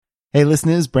Hey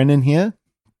listeners, Brendan here.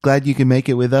 Glad you can make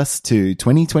it with us to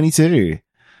 2022.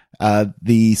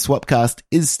 The Swapcast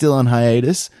is still on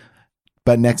hiatus,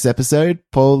 but next episode,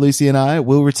 Paul, Lucy and I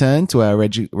will return to our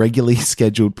regularly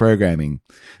scheduled programming.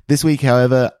 This week,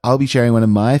 however, I'll be sharing one of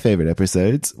my favorite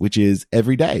episodes, which is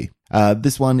Every Day.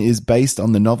 This one is based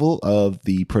on the novel of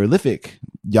the prolific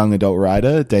young adult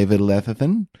writer, David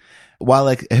Levithan.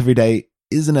 While Every Day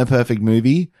isn't a perfect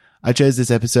movie, I chose this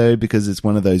episode because it's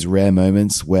one of those rare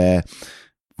moments where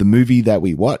the movie that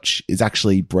we watch is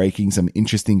actually breaking some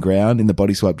interesting ground in the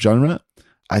body swap genre.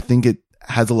 I think it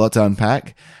has a lot to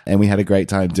unpack, and we had a great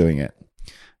time doing it.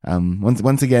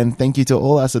 Once again, thank you to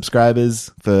all our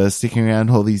subscribers for sticking around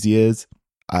all these years.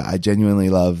 I genuinely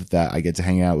love that I get to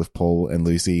hang out with Paul and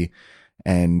Lucy,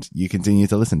 and you continue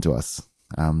to listen to us.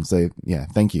 So yeah,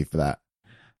 thank you for that.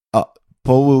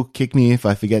 Paul will kick me if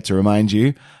I forget to remind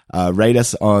you. Rate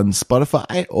us on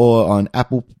Spotify or on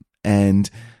Apple. And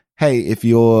hey, if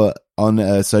you're on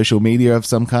a social media of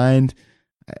some kind,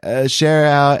 share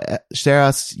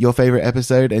us your favorite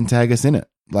episode and tag us in it.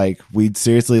 Like, we'd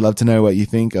seriously love to know what you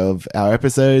think of our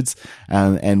episodes.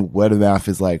 And word of mouth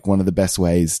is like one of the best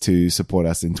ways to support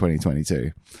us in 2022.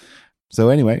 So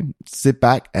anyway, sit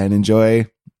back and enjoy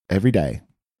Every Day.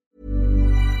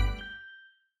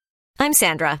 I'm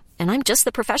Sandra, and I'm just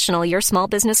the professional your small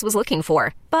business was looking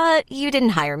for. But you didn't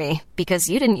hire me because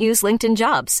you didn't use LinkedIn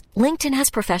Jobs. LinkedIn has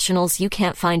professionals you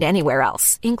can't find anywhere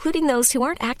else, including those who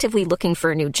aren't actively looking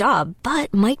for a new job,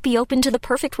 but might be open to the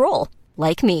perfect role,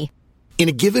 like me. In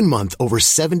a given month, over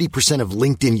 70% of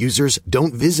LinkedIn users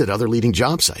don't visit other leading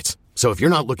job sites. So if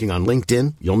you're not looking on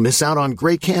LinkedIn, you'll miss out on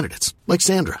great candidates like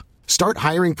Sandra. Start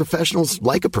hiring professionals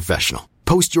like a professional.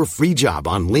 Post your free job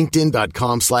on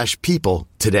linkedin.com/people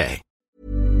today.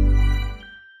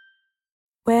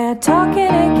 We're talking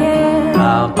again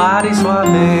about body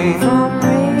swapping. From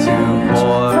rich, to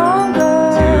poor, from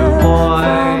good, to boy,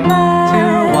 from bad, to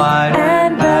wide,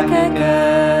 and back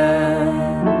again.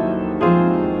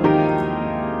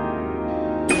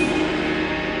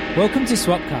 Welcome to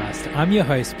Swapcast. I'm your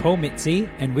host, Paul Mitzi,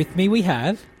 and with me we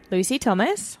have... Lucy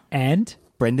Thomas. And...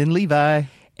 Brendan Levi.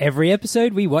 Every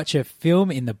episode we watch a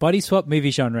film in the body swap movie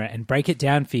genre and break it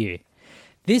down for you.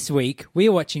 This week, we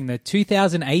are watching the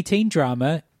 2018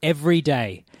 drama Every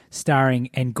Day, starring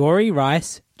Angourie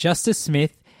Rice, Justice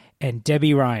Smith, and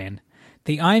Debbie Ryan.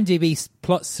 The IMDb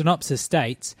plot synopsis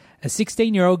states, a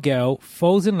 16-year-old girl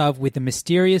falls in love with a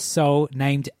mysterious soul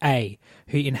named A,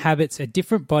 who inhabits a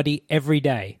different body every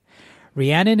day.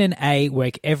 Rhiannon and A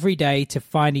work every day to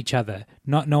find each other,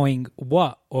 not knowing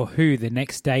what or who the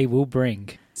next day will bring.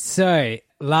 So...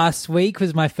 last week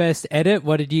was my first edit.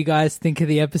 What did you guys think of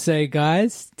the episode,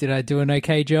 guys? Did I do an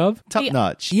okay job? Top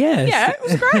notch. Yes. Yeah, it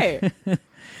was great.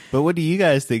 But what do you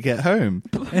guys think at home?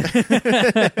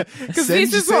 Because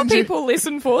this is what people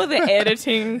listen for, the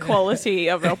editing quality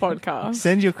of our podcast.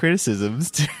 Send your criticisms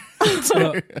to...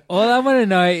 Well, all I want to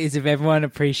know is if everyone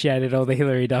appreciated all the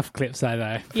Hilary Duff clips I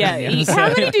know. Yeah. How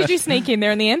many did you sneak in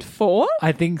there in the end? 4?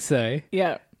 I think so.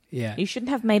 Yeah. Yeah. You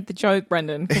shouldn't have made the joke,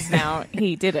 Brendan, because now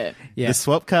he did it. Yeah. The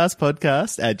Swapcast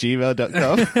podcast at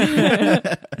gmail.com.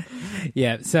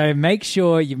 Yeah. So make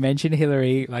sure you mention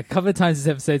Hilary like a couple of times this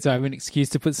episode so I have an excuse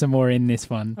to put some more in this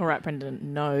one. All right,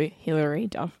 Brendan, no Hilary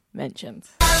Duff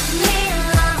mentions.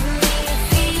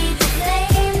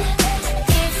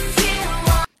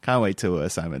 Can't wait till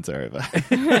assignments are over.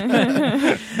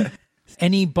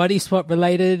 Any body swap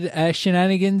related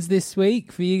shenanigans this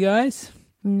week for you guys?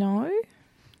 No?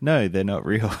 No, they're not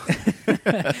real.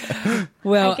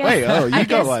 Well, Wait, you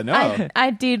got one. Oh.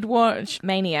 I did watch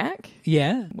Maniac,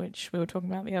 yeah. which we were talking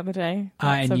about the other day.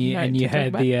 And you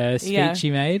heard the speech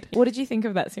he made. What did you think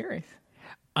of that series?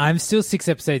 I'm still 6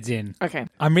 episodes in. Okay.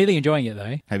 I'm really enjoying it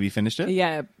though. Have you finished it?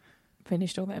 Yeah,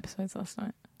 finished all the episodes last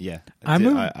night. Yeah. I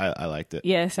liked it.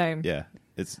 Yeah, same. Yeah.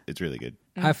 It's really good.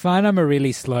 I find I'm a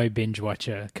really slow binge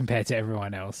watcher compared to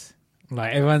everyone else.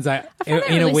 Like everyone's like I find that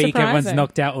in a really week, everyone's surprising.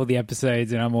 knocked out all the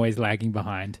episodes, and I'm always lagging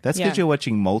behind. That's because you're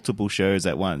watching multiple shows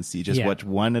at once. You just watch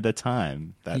one at a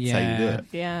time. That's how you do it.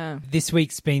 Yeah. This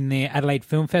week's been the Adelaide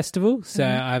Film Festival, so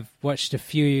I've watched a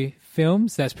few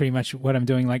films. That's pretty much what I'm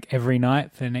doing like every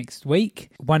night for the next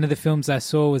week. One of the films I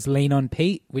saw was Lean on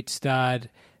Pete, which starred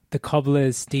the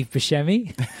Cobbler's Steve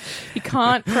Buscemi. You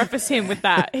can't preface him with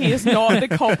that. He is not the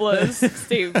Cobbler's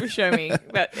Steve Buscemi.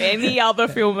 But any other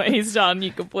film that he's done,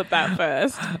 you can put that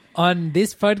first. On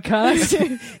this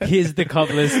podcast, here's the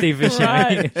Cobbler's Steve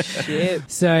Buscemi. Right. Shit.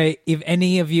 So if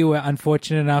any of you were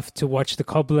unfortunate enough to watch The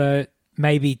Cobbler,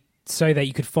 maybe so that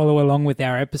you could follow along with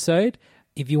our episode,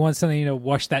 if you want something to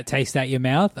wash that taste out your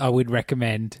mouth, I would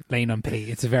recommend Lean on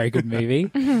P. It's a very good movie,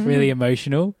 really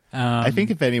emotional. I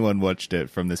think if anyone watched it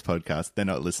from this podcast, they're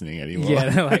not listening anymore. Yeah,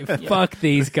 they're like, fuck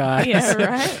these guys. Yeah,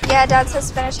 right. Yeah, Dad says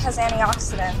spinach has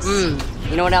antioxidants.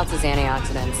 You know what else is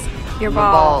antioxidants? Your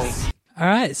balls. All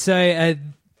right, so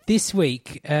this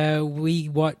week we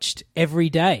watched Every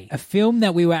Day, a film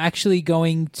that we were actually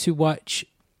going to watch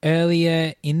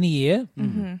earlier in the year.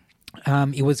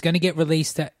 It was going to get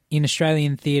released in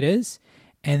Australian theatres,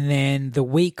 and then the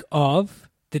week of,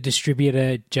 the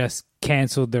distributor just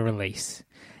cancelled the release.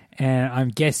 And I'm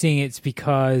guessing it's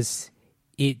because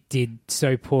it did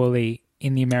so poorly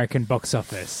in the American box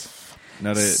office.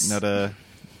 Not a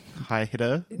high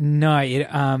hitter.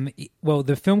 No, well,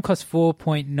 the film cost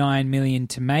 $4.9 million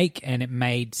to make, and it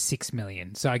made $6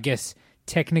 million. So I guess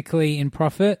technically in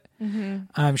profit.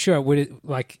 I'm sure it would,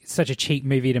 like, such a cheap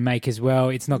movie to make as well.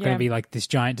 It's not going to be like this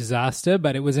giant disaster,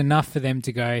 but it was enough for them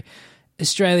to go,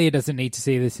 Australia doesn't need to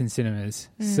see this in cinemas.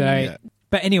 So,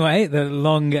 but anyway, the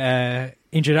long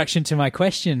introduction to my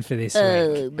question for this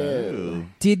week.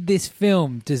 Did this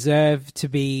film deserve to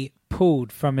be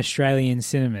pulled from Australian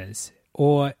cinemas?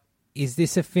 Or is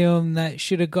this a film that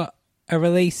should have got a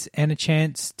release and a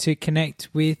chance to connect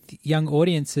with young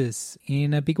audiences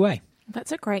in a big way?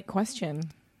 That's a great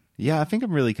question. Yeah, I think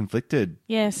I'm really conflicted.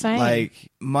 Yeah, same. Like,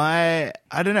 I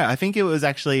don't know. I think it was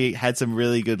actually had some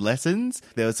really good lessons.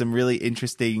 There was some really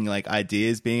interesting, like,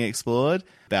 ideas being explored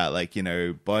about, like, you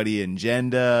know, body and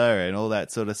gender and all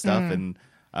that sort of stuff, and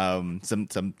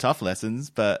some tough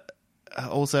lessons, but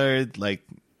also, like,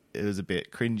 it was a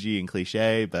bit cringy and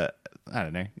cliche, but I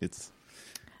don't know.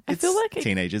 I feel like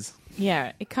teenagers.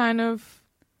 Yeah, it kind of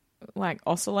like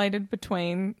oscillated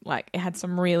between, like, it had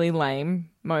some really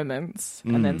lame moments,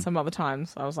 and then some other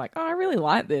times I was like, oh, I really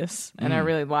like this, and I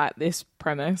really like this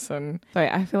premise, and so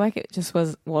I feel like it just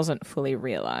wasn't fully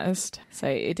realized. So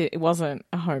it wasn't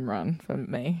a home run for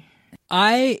me.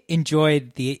 I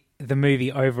enjoyed the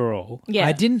movie overall. Yeah,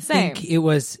 I didn't same. think it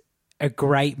was a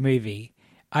great movie.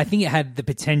 I think it had the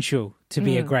potential to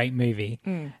be a great movie.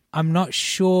 I'm not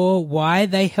sure why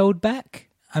they held back.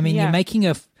 I mean, you're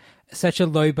making such a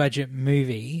low budget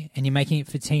movie and you're making it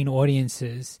for teen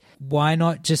audiences. Why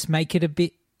not just make it a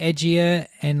bit edgier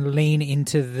and lean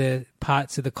into the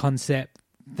parts of the concept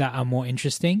that are more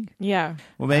interesting? Yeah.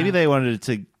 Well, maybe they wanted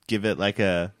to give it like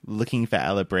a Looking for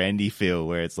Ella Brandy feel,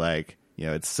 where it's like, you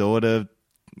know, it's sort of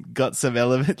got some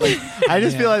element. Like, I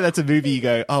just feel like that's a movie you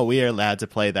go, oh, we are allowed to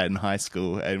play that in high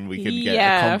school and we can get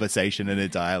a conversation and a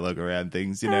dialogue around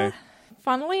things, you know?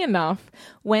 Funnily enough,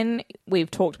 when we've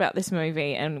talked about this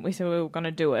movie and we said we were going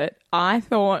to do it, I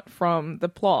thought from the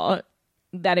plot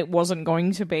that it wasn't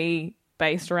going to be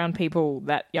based around people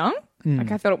that young.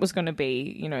 Like, I thought it was going to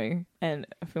be, you know,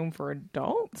 a film for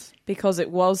adults because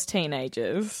it was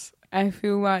teenagers. I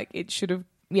feel like it should have,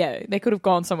 they could have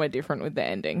gone somewhere different with the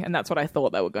ending, and that's what I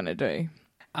thought they were going to do.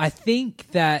 I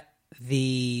think that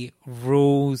the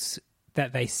rules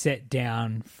that they set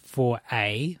down for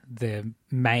the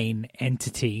main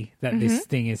entity that this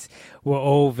thing is, were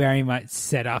all very much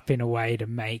set up in a way to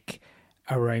make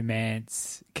a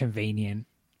romance convenient.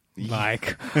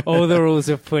 Like, all the rules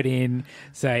are put in,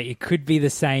 so it could be the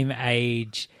same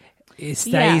age, it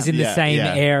stays in the same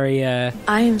area.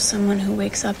 I am someone who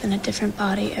wakes up in a different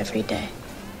body every day.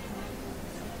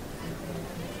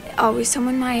 Always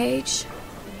someone my age.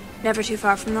 Never too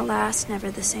far from the last, never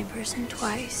the same person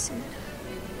twice. And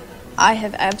I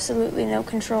have absolutely no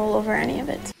control over any of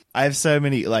it. I have so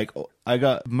many, like, I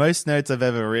got most notes I've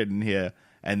ever written here,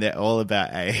 and they're all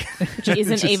about A. Which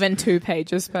isn't even 2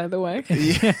 pages, by the way.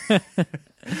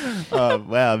 Oh,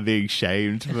 wow, I'm being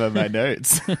shamed by my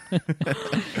notes.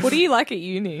 What do you like at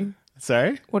uni?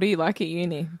 Sorry? What do you like at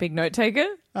uni? Big note taker?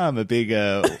 I'm a big,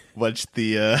 watch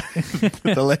the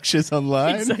lectures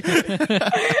online.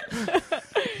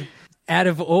 Out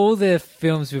of all the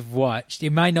films we've watched,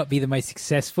 it might not be the most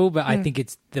successful, but I think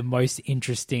it's the most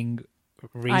interesting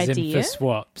reason for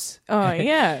swaps. Oh,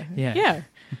 yeah. Yeah.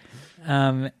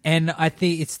 And I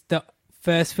think it's the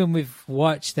first film we've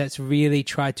watched that's really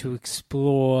tried to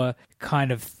explore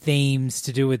kind of themes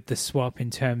to do with the swap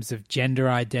in terms of gender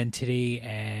identity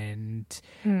and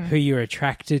who you're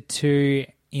attracted to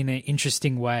in an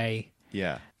interesting way.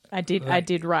 Yeah. I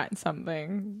did write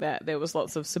something that there was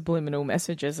lots of subliminal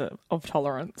messages of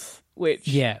tolerance,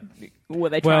 which were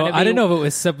they trying to be... I don't know if it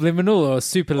was subliminal or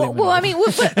superliminal. Well, I mean,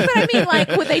 but I mean, like,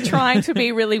 were they trying to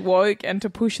be really woke and to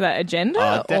push that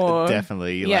agenda?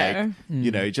 Definitely. Like,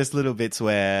 you know, just little bits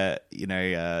where, you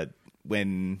know,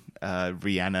 when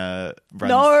Rihanna runs.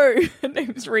 No, her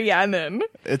name's Rhiannon.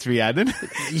 It's Rhiannon.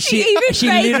 She even makes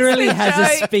literally the has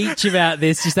a joke. speech about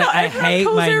this. She's like, I hate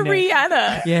calls my her name.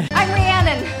 Rihanna. Yeah. I'm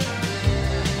Rhiannon.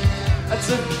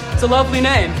 It's a lovely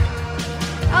name.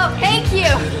 Oh, thank you.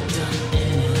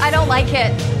 I don't like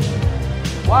it.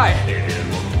 Why?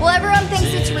 Well, everyone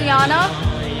thinks it's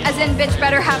Rihanna, as in bitch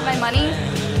better have my money.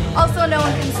 Also, no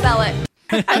one can spell it.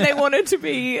 And they wanted to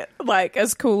be like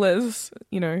as cool as,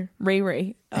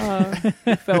 Riri.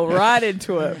 You fell right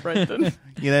into it, Brendan.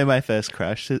 You know, my first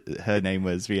crush, her name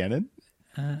was Rhiannon.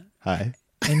 Hi.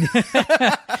 And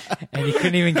you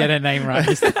couldn't even get her name right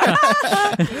this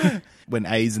time. When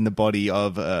A's in the body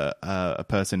of a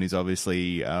person who's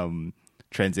obviously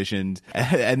transitioned,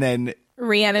 and then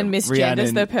Rhiannon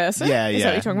misgenders the person? Yeah, Is that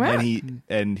what you're talking about?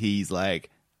 And he's like,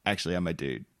 actually, I'm a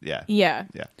dude. Yeah. Yeah.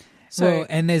 So,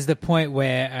 and there's the point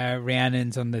where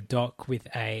Rhiannon's on the dock with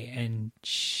A, and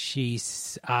she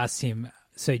asks him,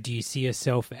 so do you see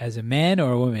yourself as a man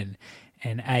or a woman?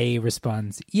 And A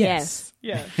responds, yes.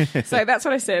 Yeah. So that's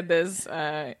what I said. There's,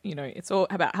 it's all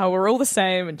about how we're all the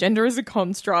same and gender is a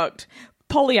construct.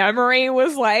 Polyamory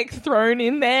was like thrown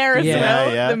in there as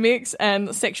well, the mix,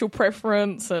 and sexual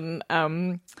preference, and,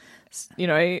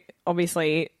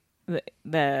 obviously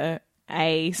the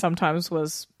A sometimes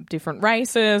was different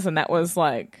races, and that was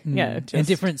like, and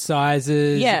different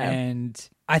sizes. Yeah. And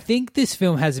I think this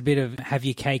film has a bit of have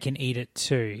your cake and eat it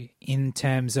too, in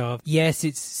terms of, yes,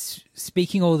 it's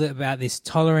speaking all about this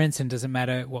tolerance and doesn't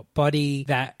matter what body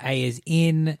that A is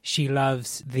in. She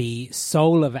loves the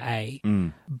soul of A,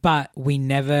 but we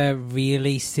never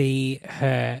really see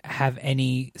her have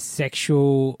any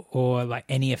sexual or like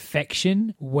any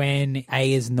affection when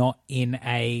A is not in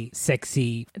a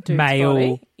sexy Dude's male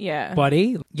body. Yeah.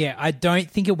 body. Yeah, I don't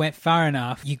think it went far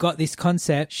enough. You got this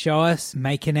concept, show us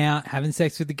making out, having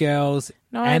sex with the girls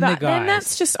and the guys. Then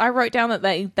that's just, I wrote down that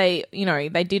they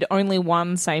did only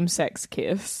one same-sex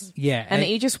kiss. Yeah. And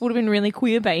it just would have been really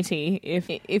queer-baity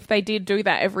if they did do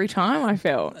that every time, I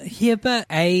felt. Yeah, but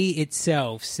A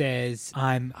itself says,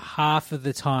 I'm half of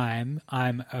the time,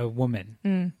 I'm a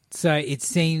woman. So it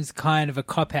seems kind of a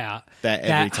cop-out That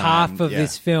every time, half of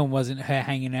this film wasn't her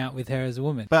hanging out with her as a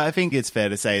woman. But I think it's fair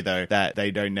to say, though, that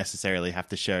they don't necessarily have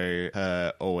to show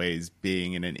her always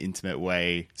being in an intimate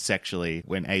way sexually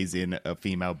when A's in a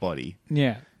female body.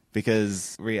 Yeah.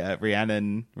 Because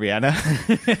Rihanna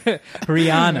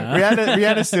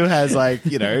still has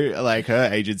like her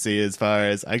agency as far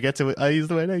as I use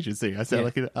the word agency. I sound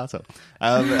like an asshole.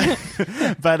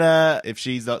 But if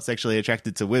she's not sexually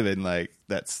attracted to women, like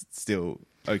that's still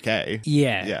okay.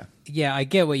 Yeah, I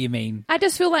get what you mean. I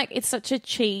just feel like it's such a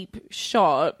cheap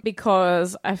shot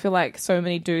because I feel like so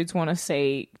many dudes want to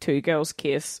see two girls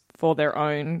kiss for their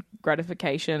own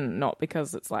gratification, not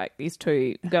because it's like these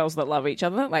two girls that love each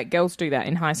other. Like girls do that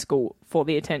in high school for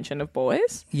the attention of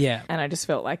boys. Yeah. And I just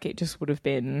felt like it just would have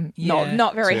been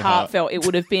not very heartfelt. It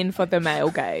would have been for the male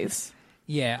gaze.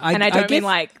 Yeah. I don't mean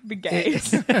like the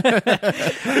gays.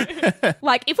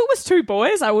 Like if it was two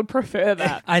boys, I would prefer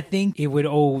that. I think it would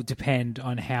all depend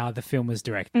on how the film was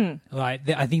directed. Like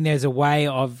I think there's a way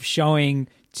of showing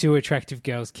two attractive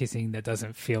girls kissing that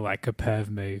doesn't feel like a perv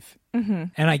move. Mm-hmm.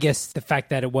 And I guess the fact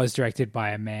that it was directed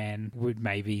by a man would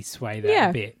maybe sway that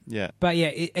a bit. Yeah. But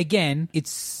yeah,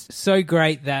 it's so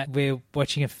great that we're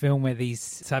watching a film where these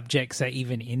subjects are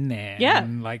even in there. Yeah.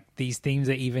 And like these themes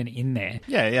are even in there.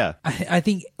 Yeah. I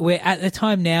think we're at the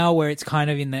time now where it's kind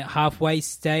of in the halfway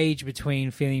stage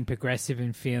between feeling progressive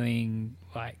and feeling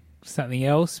like something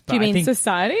else. But Do you mean I think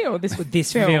society or this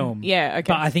film? Yeah,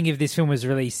 okay. But I think if this film was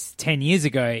released 10 years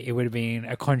ago, it would have been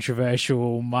a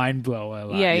controversial mind blower.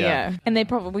 Like, yeah. And they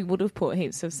probably would have put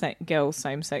heaps of girls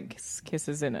same-sex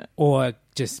kisses in it. Or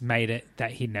just made it that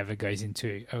he never goes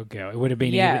into a girl. It would have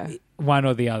been Yeah. either one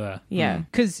or the other. Yeah.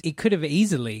 Because it could have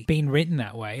easily been written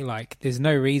that way. Like, there's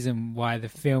no reason why the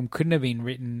film couldn't have been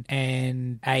written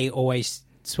and A always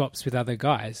swaps with other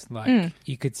guys. Like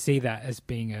you could see that as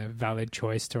being a valid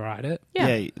choice to write it.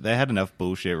 Yeah, they had enough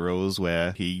bullshit rules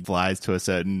where he flies to a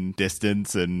certain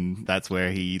distance and that's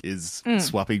where he is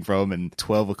swapping from, and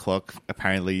 12 o'clock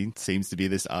apparently seems to be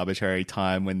this arbitrary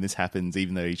time when this happens,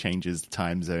 even though he changes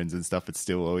time zones and stuff, it's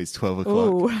still always 12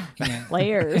 o'clock. Ooh,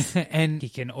 layers. And he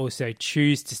can also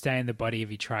choose to stay in the body if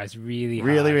he tries really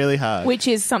hard. Really hard. Which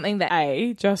is something that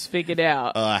A just figured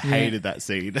out. Oh, I hated that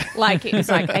scene. Like, it was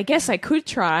like, I guess I could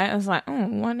try. I was like, oh,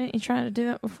 why didn't you try to do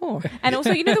that before? And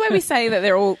also, you know the way we say that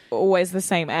they're all always the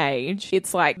same age?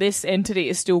 It's like this entity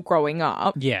is still growing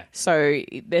up. Yeah. So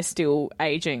they're still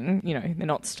aging. You know, they're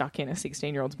not stuck in a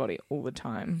 16-year-old's body all the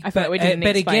time. I feel like we didn't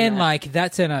But explain again, that. like,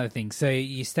 that's another thing. So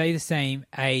you stay the same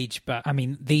age, but, I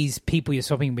mean, these people you're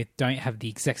swapping with don't have the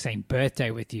exact same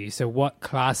birthday with you. So what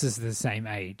classes the same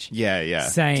age? Yeah, yeah.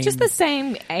 Same. It's just the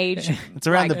same age. It's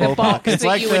around like, the ballpark. box It's that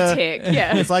like you would tick.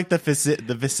 Yeah. It's like the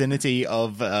vicinity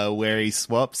of where he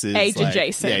swaps is Age like,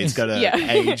 adjacent. Yeah, he's got an Yeah.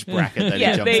 age bracket that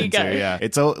Yeah, he jumps there you into. go. Yeah,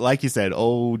 it's all like you said,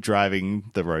 all driving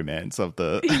the romance of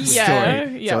the Yeah,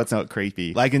 story. yeah. So it's not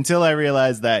creepy. Like until I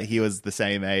realized that he was the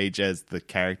same age as the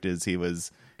characters he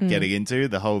was getting into,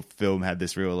 the whole film had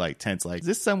this real like tense, like, is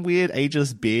this some weird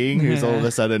ageless being who's all of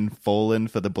a sudden fallen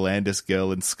for the blandest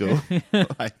girl in school?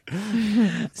 Like,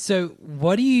 So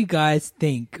what do you guys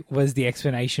think was the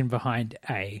explanation behind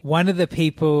A? One of the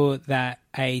people that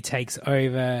A takes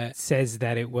over says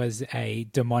that it was a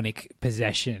demonic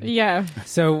possession. Yeah.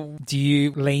 So do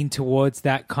you lean towards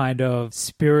that kind of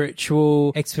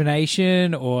spiritual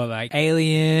explanation or like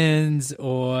aliens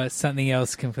or something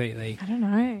else completely? I don't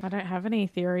know. I don't have any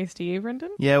theories. Do you, Brendan?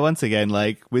 yeah, once again,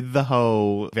 like with the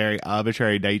whole very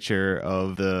arbitrary nature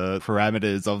of the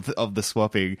parameters of the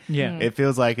swapping, Yeah. it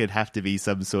feels like it'd have to be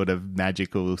some sort of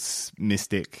magical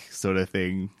mystic sort of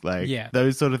thing. Like Yeah.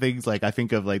 those sort of things. Like I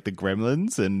think of like the Gremlins,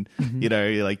 and you know,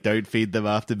 like don't feed them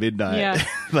after midnight. Yeah.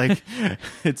 Like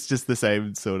it's just the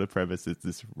same sort of premise. It's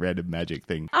this random magic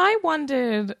thing. I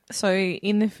wondered, so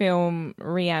in the film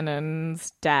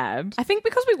Rhiannon's dad, I think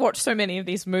because we watched so many of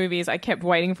these movies, I kept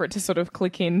waiting for it to sort of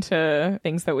click into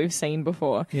things that we've seen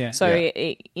before. Yeah. So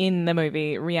Yeah. In the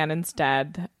movie, Rhiannon's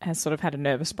dad has sort of had a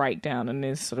nervous breakdown and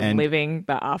is sort of And- living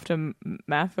the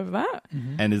aftermath of that.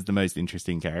 And is the most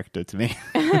interesting character to me.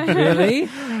 Really?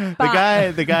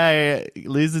 The guy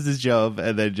loses his job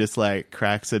and then just like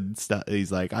cracks and stuff.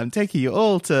 He's like, I'm taking you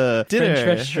all to dinner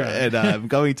French restaurant. and I'm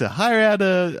going to hire out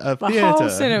a The theater. whole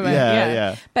cinema,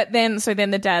 yeah. But then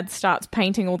the dad starts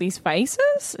painting all these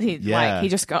faces. He Yeah.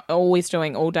 just got always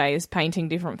doing all day is painting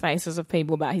different faces of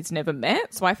people that he's never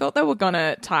met. So I thought they were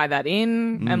gonna tie that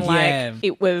in, and like Yeah.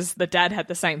 it was the dad had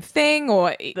the same thing,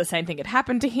 or the same thing had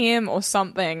happened to him, or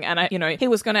something. And he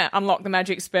was gonna unlock the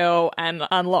magic spell and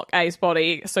unlock A's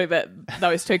body so that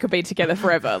those two could be together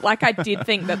forever. Like I did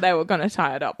think that they were gonna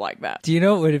tie it up like that. Do you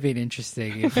know what would have been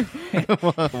interesting? If,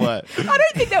 What? I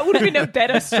don't think that would have been a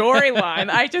better storyline.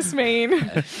 I just mean,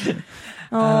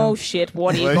 shit!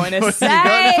 What are you going to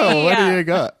say? What do you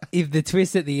got? if the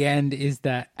twist at the end is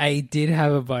that A did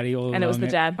have a body all along. And it was the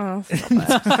dad. Oh,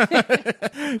 stop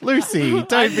that. Lucy,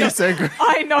 don't be so great.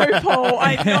 I know, Paul.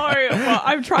 I know. But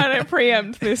I'm trying to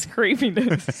preempt this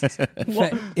creepiness.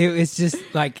 But it was just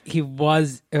like he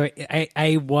was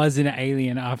A was an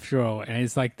alien after all, and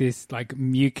it's like this like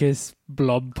mucus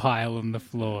blob pile on the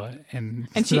floor, and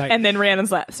And then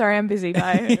Rhiannon's like, "Sorry, I'm busy."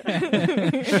 Bye.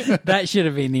 that should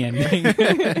have been the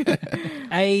ending.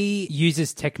 A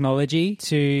uses technology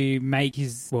to make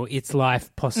its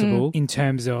life possible in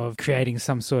terms of creating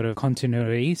some sort of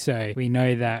continuity. So we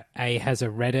know that A has a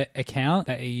Reddit account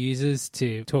that he uses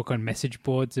to talk on message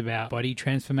boards about body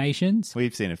transformations.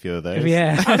 We've seen a few of those.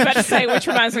 Yeah. I was about to say, which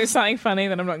reminds me of something funny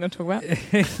that I'm not going to talk about.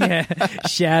 Yeah.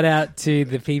 Shout out to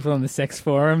the people on the sex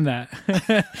forum that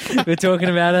were talking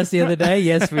about us the other day.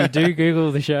 Yes, we do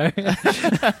Google the show. I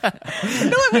feel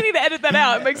like we need to edit that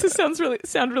out. It makes us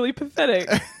sound really pathetic.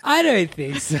 I don't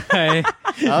think so.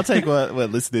 I'll take what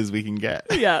listeners we can get.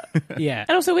 Yeah. Yeah.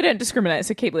 And also, we don't discriminate,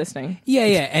 so keep listening. Yeah,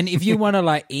 yeah. And if you want to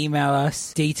like email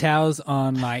us details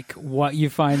on like what you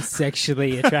find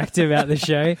sexually attractive about the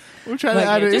show, We'll try to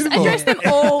add it Just in more. address them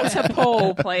all to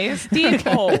Paul, please. Dear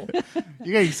Paul.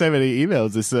 You're getting so many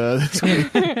emails this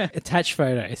week. attach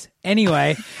photos.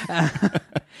 Anyway,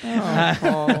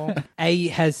 Paul. A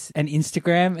has an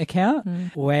Instagram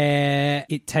account where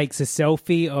it takes a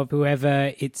selfie of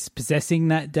whoever it's possessing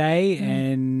that day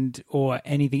and or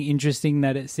anything interesting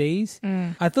that it sees.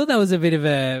 I thought that was a bit of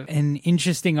an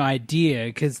interesting idea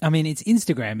because, I mean, it's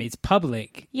Instagram, it's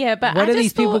public. Yeah, but what I are these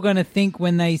just people thought- going to think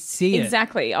when they see it?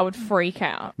 Exactly. I would freak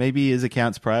out. Maybe his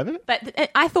account's private? But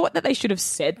I thought that they should have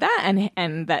said that,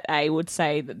 and that A would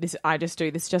say that I just do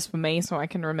this just for me so I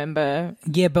can remember.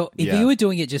 Yeah, but if Yeah. you were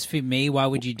doing it just for me, why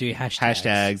would you do hashtags?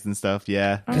 Hashtags and stuff,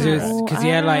 yeah. Because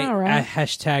you had like Alright. a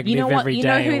hashtag You know live what? every You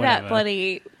know day or who that whatever.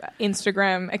 bloody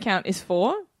Instagram account is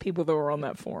for? people that were on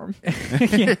that forum.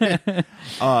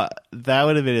 Oh, that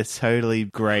would have been a totally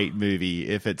great movie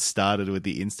if it started with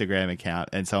the Instagram account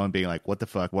and someone being like, what the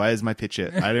fuck? Why is my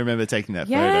picture? I don't remember taking that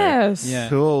Yes. photo. Yeah.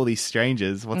 Who are all these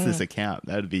strangers? What's this account?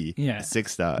 That would be a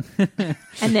 6-star.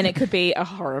 And then it could be a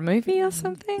horror movie or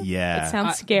something. Yeah. It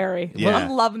sounds scary. Yeah. Well, I'm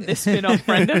loving this spin-off,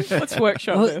 Brendan. Let's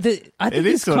workshop Well, this. I think It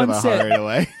is this sort of a horror in a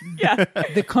way. Yeah.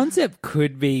 the concept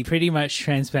could be pretty much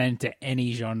transplanted to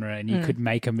any genre, and you could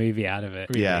make a movie out of it.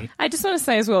 Really. Yeah. I just want to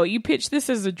say as well, you pitched this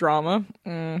as a drama.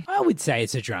 I would say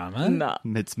it's a drama. No.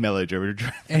 It's melodrama.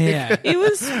 Yeah.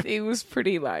 It was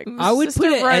pretty like I would just put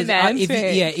a it as romantic.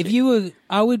 if you were.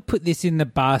 I would put this in the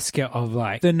basket of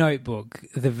like The Notebook,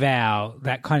 The Vow,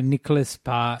 that kind of Nicholas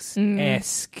Sparks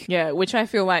esque. Yeah, which I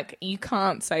feel like you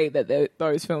can't say that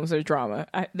those films are drama.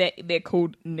 They're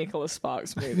called Nicholas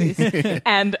Sparks movies,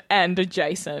 and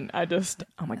adjacent.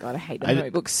 Oh my god, I hate The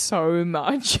Notebook so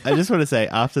much. I just want to say,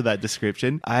 after that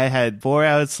description, I had 4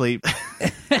 hours sleep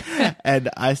and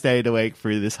I stayed awake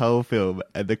through this whole film,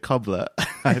 and the cobbler,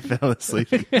 I fell asleep.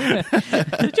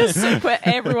 Just to put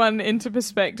everyone into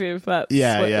perspective, that's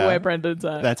where Brendan's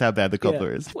at. That's how bad the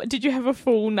cobbler is. What, did you have a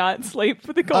full night's sleep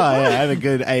for the Oh, cobbler? yeah, I had a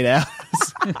good 8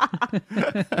 hours.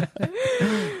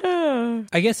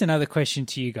 I guess another question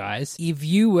to you guys: if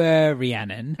you were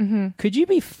Rhiannon, could you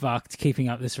be fucked keeping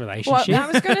up this Well, relationship? I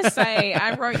was going to say,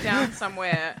 I wrote down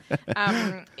somewhere,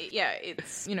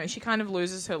 it's, she kind of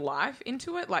loses her life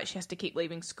into it. Like, she has to keep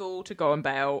leaving school to go and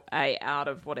bail out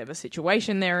of whatever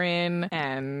situation they're in.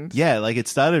 And Yeah, like it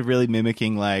started really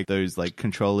mimicking like those like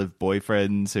controlling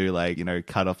boyfriends who like,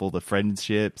 cut off all the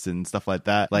friendships and stuff like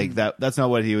that. Like that's not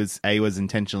what he was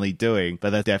intentionally doing,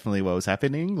 but that's definitely what was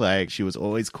happening. Like she was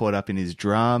always caught up in his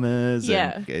dramas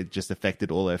and it just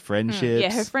affected all her friendships.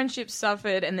 yeah, her friendships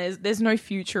suffered, and there's no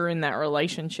future in that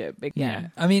relationship. Yeah,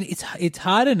 I mean, it's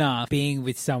hard enough being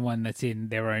with someone that's in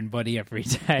their own body every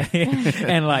day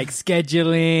and like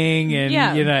scheduling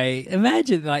and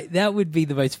imagine like that would be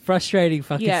the most frustrating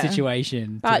fucking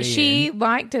situation. But she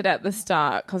liked it at the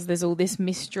start because there's all this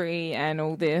mystery and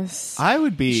all this. I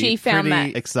would be She found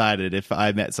pretty that- excited if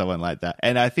I met someone like that.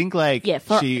 And I think like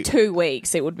For 2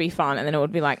 weeks it would be fun, and then it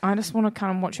would be like, I just want to come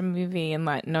and watch a movie and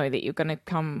like know that you're going to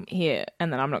come here,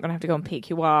 and then I'm not going to have to go and pick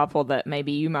you up, or that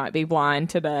maybe you might be blind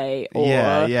today,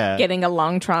 or getting a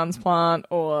lung transplant,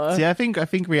 or See, I think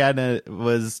Rihanna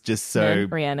was just so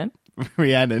Rhiannon.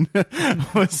 Rhiannon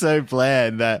was so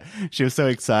bland that she was so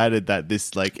excited that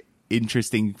this like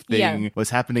interesting thing was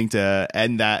happening to her,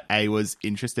 and that A was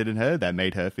interested in her, that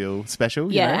made her feel special.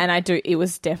 you know? And it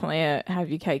was definitely a have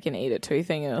your cake and eat it too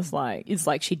thing. It's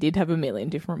like she did have a million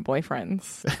different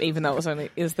boyfriends, even though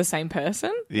it was the same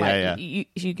person.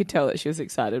 You could tell that she was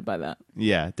excited by that.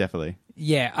 Yeah, definitely.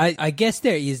 Yeah, I guess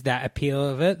there is that appeal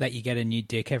of it that you get a new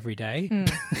dick every day.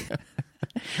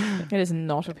 It is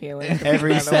not appealing.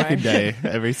 Every second day.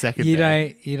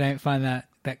 You don't find that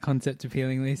concept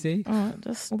appealing, Lucy? Oh,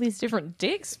 just all these different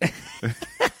dicks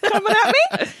coming at me.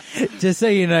 Just so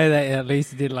you know that at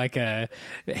least did like a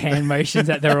hand motions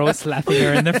that they're all slapping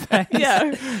her in the face.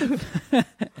 Yeah.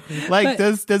 Like,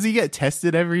 does he get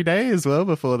tested every day as well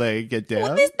before they get down?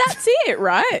 Well, that's it,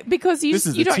 right? Because you This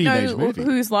is you a don't teenage know movie.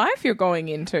 whose life you're going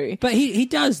into. But he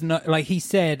does know, like he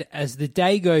said, as the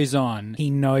day goes on, he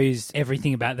knows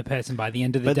everything about the person by the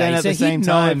end of the But day. then at so the same he'd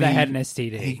know time, if they had an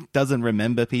STD. He doesn't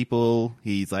remember people.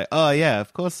 He's like, oh yeah,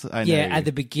 of course I know. Yeah, you. at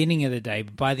the beginning of the day,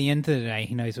 but by the end of the day,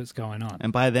 he knows what's going on.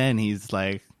 And by then he's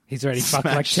like, He's already fucked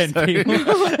like smashed 10 people.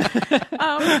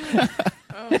 Oh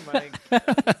my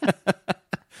god.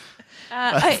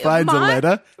 finds a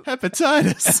letter,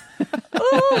 hepatitis.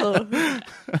 Ooh.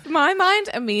 My mind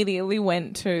immediately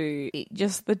went to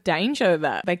just the danger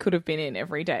that they could have been in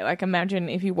every day. Like, imagine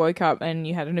if you woke up and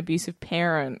you had an abusive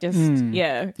parent.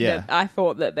 That I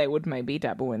thought that they would maybe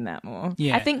dabble in that more.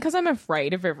 Yeah. I think because I'm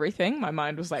afraid of everything, my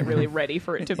mind was like really ready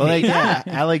for it to Well, be like, that.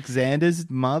 Alexander's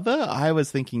mother, I was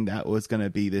thinking that was going to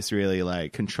be this really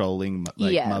like controlling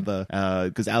mother,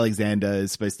 because Alexander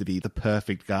is supposed to be the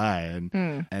perfect guy,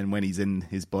 and when he's in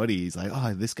his body, he's like,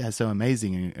 oh, this guy's so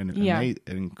amazing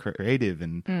and creative,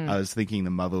 and I was thinking the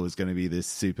mother was going to be this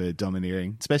super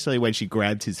domineering, especially when she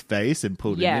grabbed his face and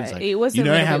pulled him in. It's like, it was you a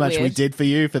know little how bit much we weird. did for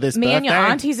you for this Me birthday? and your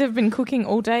aunties have been cooking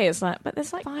all day. It's like, but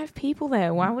there's like 5 people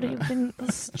there. Why would it have been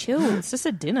let's chill? It's just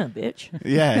a dinner, bitch.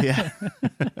 Yeah.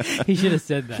 He should have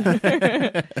said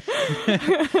that.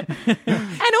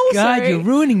 And also, God, you're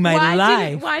ruining my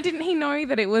life. Why didn't he know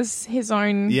that it was his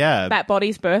own that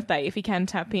body's birthday if he can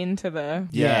tap into the...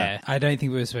 Yeah, I don't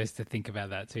think we were supposed to think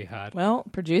about that too hard. Well,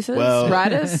 producers, Well-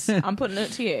 writers, I'm putting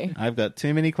it to you. I've got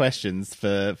too many questions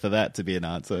for that to be an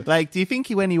answer. Like, do you think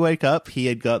when he woke up, he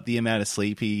had got the amount of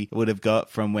sleep he would have got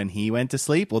from when he went to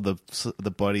sleep, or the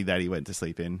body that he went to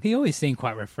sleep in? He always seemed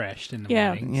quite refreshed in the Yeah.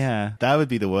 mornings. Yeah, that would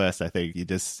be the worst, I think.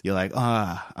 You're like,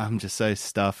 I'm just so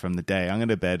stuffed from the day. I'm going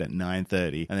to bed at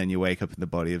 9:30, and then you wake up in the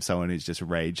body of someone who's just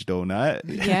raged all night.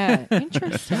 Yeah,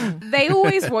 interesting. They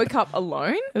always woke up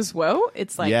alone as well.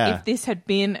 It's like if this had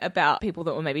been about people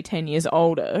that were maybe 10 years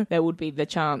older, there would be the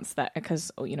chance that,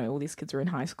 because, you know, all these kids are in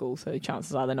high school, so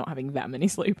chances are they're not having that many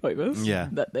sleepovers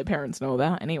that their parents know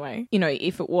about anyway. You know,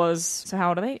 if it was, so how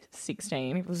old are they?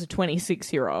 16. If it was a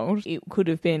 26-year-old, it could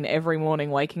have been every morning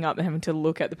waking up and having to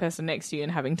look at the person next to you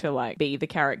and having to like be the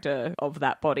character of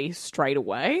that body straight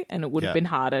away, and it would have been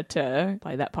harder to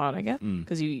play that part, I guess,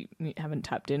 because you haven't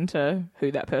tapped into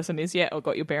who that person is yet or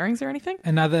got your bearings or anything.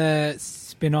 Another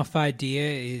spin-off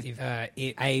idea is if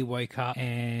it woke up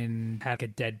and had like a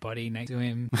dead body next to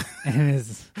him and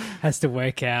has to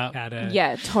work out how to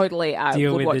Totally. I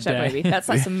deal would with watch the that day. movie. That's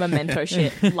like some Memento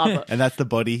shit. Love it. And that's the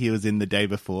body he was in the day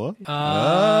before?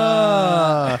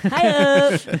 Hi.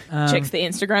 Checks the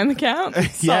Instagram account.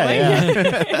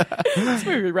 Yeah. This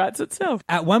movie writes itself.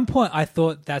 At one point, I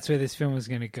thought that's where this film was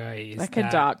going to go. Is Like that,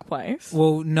 a dark place.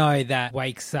 Well, no, that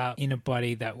wakes up in a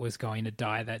body that was going to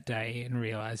die that day and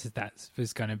realizes that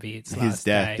was going to be its His last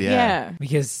death, day. yeah.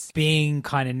 Because being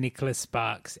kind of Nicholas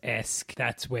Sparks-esque,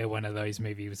 that's where one of those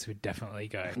movies would definitely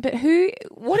go. But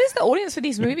what is the audience for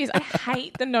these movies? I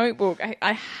hate The Notebook.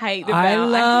 I hate The I Vow.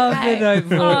 love The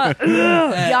Notebook.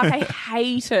 Yuck, I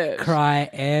hate it. Cry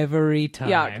every time.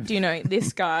 Yuck. Do you know,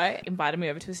 this guy invited me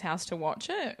over to his house to watch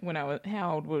it when it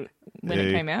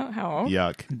came out? How old?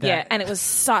 Yuck. Yeah, and it was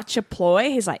such a ploy.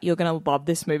 He's like, you're going to love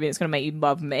this movie. It's going to make you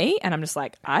love me. And I'm just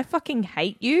like, I fucking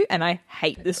hate you and I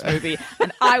hate this movie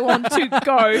and I want to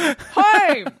go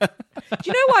home. Do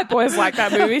you know why boys like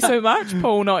that movie so much?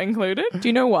 Paul not included. Do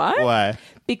you know why? Why?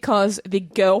 Because the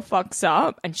girl fucks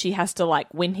up and she has to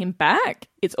like win him back.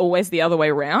 It's always the other way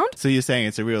around. So you're saying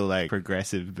it's a real like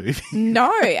progressive movie? No,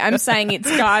 I'm saying it's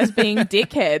guys being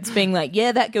dickheads, being like,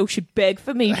 yeah, that girl should beg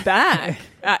for me back.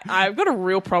 I've got a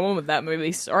real problem with that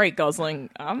movie. Sorry,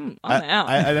 Gosling. I'm out.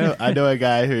 I know a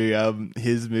guy who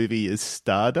his movie is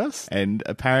Stardust, and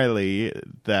apparently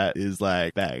that is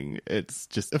like bang. It's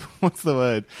just what's the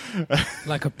word?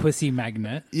 Like a pussy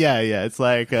magnet. Yeah. It's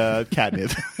like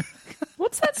catnip.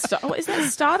 What's that? Is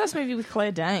that Stardust movie with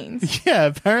Claire Danes? Yeah,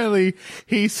 apparently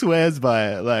he swears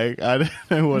by it. Like, I don't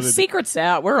know what it is. Secret's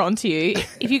out. We're on to you.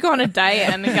 If you go on a date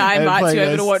and the guy invites you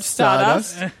over to watch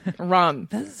Stardust, run.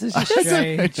 That's such a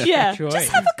strange Yeah, choice. just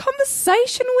have a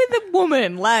conversation with a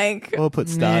woman. Like, Or put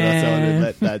Stardust on and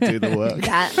let that do the work.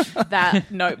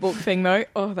 that Notebook thing though.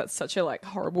 Oh, that's such a like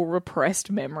horrible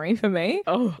repressed memory for me.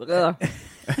 Oh, ugh.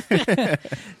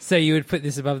 So you would put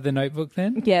this above The Notebook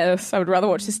then? Yes, I would rather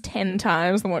watch this 10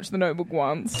 times than watch The Notebook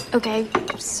once. Okay,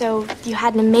 so you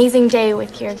had an amazing day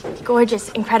with your gorgeous,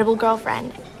 incredible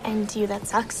girlfriend, and that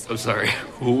sucks. I'm sorry,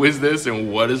 who is this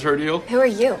and what is her deal? Who are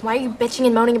you? Why are you bitching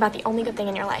and moaning about the only good thing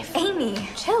in your life? Amy,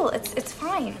 chill. It's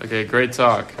fine. Okay, great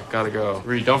talk. Gotta go.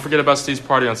 Reed, don't forget about Steve's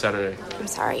party on Saturday. I'm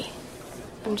sorry.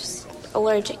 I'm just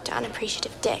allergic to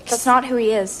unappreciative dicks. That's not who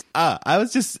he is. I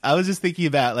was just thinking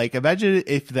about, like, imagine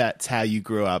if that's how you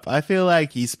grew up. I feel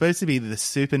like he's supposed to be the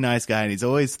super nice guy and he's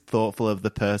always thoughtful of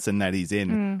the person that he's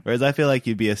in. Whereas I feel like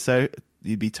you'd be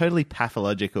totally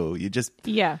pathological.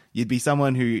 You'd be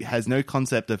someone who has no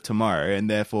concept of tomorrow and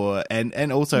therefore and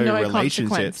also No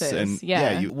relationships. consequences.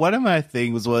 And one of my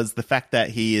things was the fact that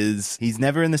he's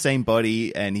never in the same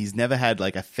body and he's never had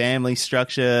like a family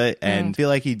structure, and I feel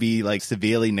like he'd be like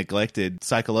severely neglected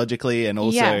psychologically and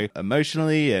also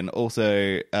emotionally, and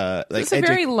also It's a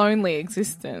very lonely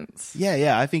existence.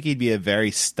 Yeah, I think he'd be a very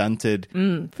stunted,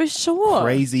 For sure.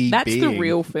 crazy That's being. the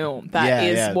real film. That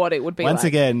is what it would be Once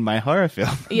like. again, my horror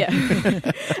film. Yeah.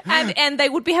 and they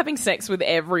would be having sex with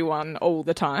everyone all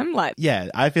the time. Like, Yeah,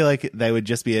 I feel like they would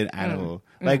just be an animal.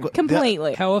 Like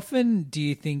completely. How often do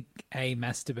you think A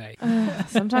masturbates?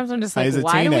 Sometimes I'm just like, He's a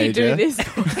why do we do teenager. this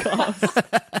podcast?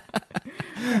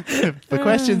 for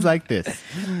questions like this.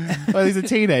 Well, he's a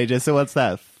teenager, so what's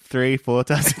that? 3-4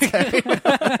 times a day.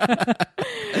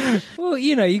 Well,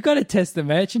 you got to test the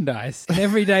merchandise. And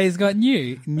every day has got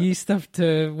new stuff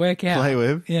to work out. Play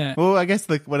with. Yeah. Well, I guess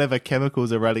whatever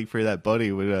chemicals are running through that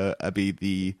body would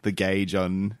be the gauge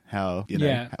on how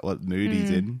what mood he's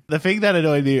in. The thing that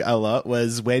annoyed me a lot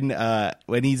was when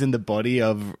he's in the body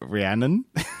of Rhiannon.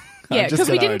 Yeah, just because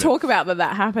we gonna didn't own it. talk about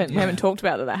that happened. We haven't talked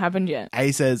about that happened yet.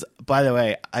 A says, by the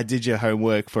way, I did your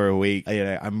homework for a week. You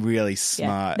know, I'm really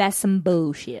smart. That's some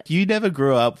bullshit. You never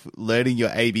grew up learning your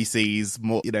ABCs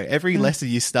more. You know, every lesson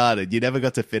you started, you never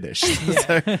got to finish.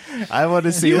 So I want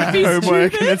to see that be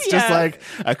homework, stupid, and it's just yeah. like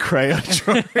a crayon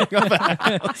drawing of a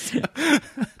house.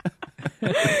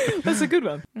 That's a good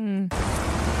one.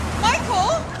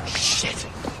 Michael! Shit!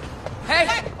 Hey,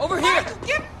 over here!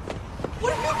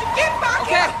 What are you doing? Get back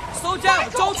Okay, here! slow down.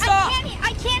 Michael, Don't stop.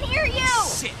 I can't hear you!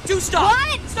 Shit, do stop.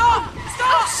 What? Stop.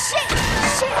 Oh, shit!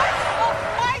 Shit! Oh,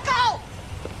 Michael!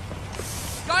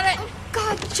 Got it. Oh,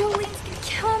 God, Jolene's gonna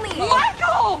kill me.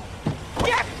 Michael!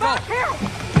 Get back here!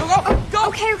 Go.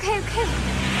 Okay.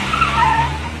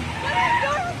 What are you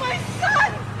doing with my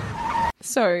son?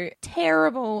 So,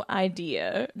 terrible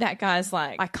idea. That guy's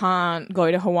like, I can't go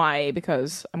to Hawaii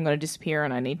because I'm going to disappear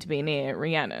and I need to be near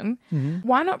Rhiannon.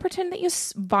 Why not pretend that you're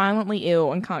violently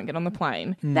ill and can't get on the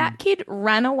plane? That kid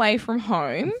ran away from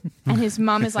home and his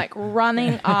mum is like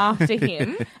running after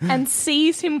him and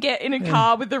sees him get in a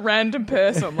car with a random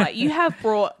person. Like, you have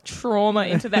brought trauma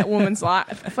into that woman's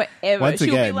life forever. Once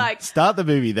She'll again, be like, start the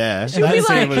movie there. She'll be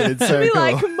like,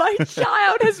 so cool. my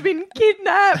child has been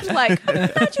kidnapped. Like,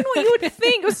 imagine what you would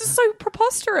think. It was just so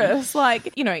preposterous.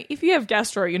 Like, you know, if you have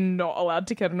gastro, you're not allowed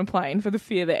to get on a plane for the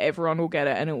fear that everyone will get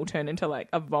it and it will turn into like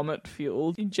a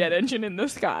vomit-fueled jet engine in the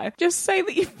sky. Just say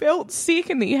that you felt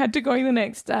sick and that you had to go the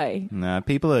next day. Nah,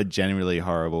 people are generally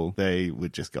horrible. They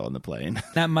would just go on the plane.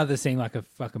 That mother seemed like a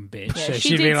fucking bitch. Yeah, so she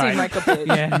she'd did be seem like a bitch.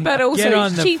 Yeah, but get also,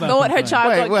 on the she fucking thought her plane.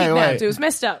 child got kidnapped. wait. It was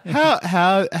messed up.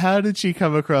 How did she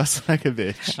come across like a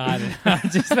bitch? I don't know. I'm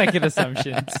just making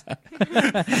assumptions.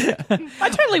 I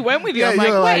totally went with you. I'm you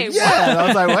were like, wait, yeah. And I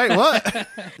was like, wait, what?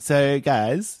 So,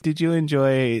 guys, did you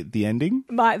enjoy the ending?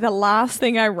 the last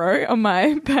thing I wrote on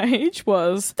my page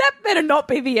was, that better not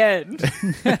be the end.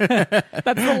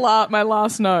 That's my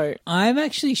last note. I'm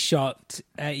actually shocked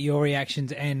at your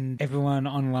reactions and everyone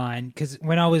online because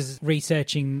when I was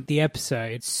researching the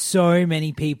episode, so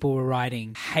many people were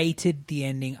writing, hated the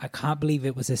ending. I can't believe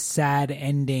it was a sad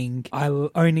ending. I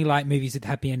only like movies with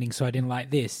happy endings, so I didn't like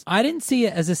this. I didn't see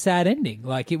it as a sad ending.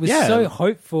 Like, it was so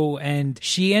hopeful, and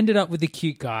she ended up with a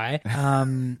cute guy.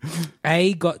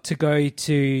 A got to go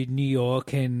to New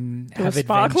York and have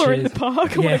sparkler adventures. in the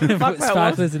park. Yeah, Whatever the fuck that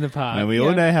sparklers was. in the park. And we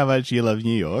all know how much you love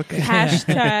New York.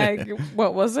 Hashtag,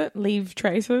 what was it? Leave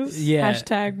traces. Yeah.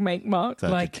 Hashtag make marks.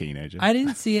 Such like, a teenager. I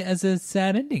didn't see it as a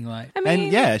sad ending. Like, I mean,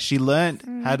 And yeah, she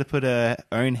learned how to put her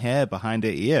own hair behind her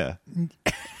ear.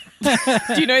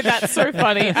 do you know that's so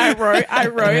funny? I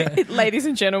wrote, ladies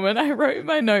and gentlemen, I wrote in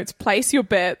my notes, place your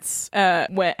bets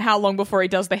how long before he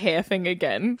does the hair thing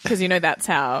again. Because, you know, that's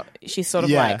how she's sort of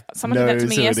like, someone did that to knows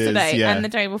me who it is, yesterday yeah. and the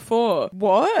day before.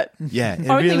 What? Yeah, it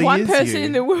Only really one is person you.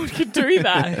 in the world could do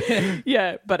that.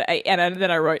 Yeah, but then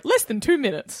I wrote less than 2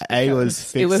 minutes. A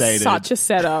was because it was fixated. such a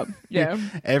setup. Yeah.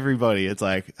 Everybody, it's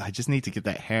like, I just need to get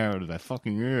that hair out of that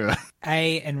fucking ear.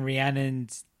 A and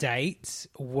Rhiannon's dates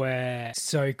were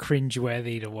so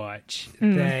cringeworthy to watch.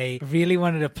 They really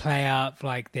wanted to play up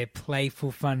like their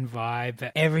playful, fun vibe,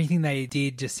 but everything they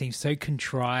did just seemed so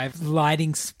contrived.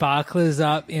 Lighting sparklers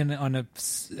up on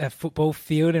a football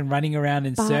field and running around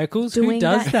in circles. Who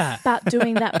does that? But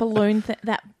doing that balloon,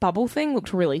 that bubble thing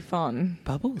looked really fun.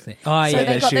 Bubble thing. Oh, So yeah. they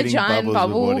they're got the shooting giant bubbles with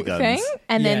bubble water guns. thing,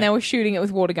 and then Yeah. they were shooting it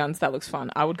with water guns. That looks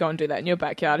fun. I would go and do that in your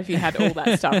backyard if you had all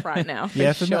that stuff right now.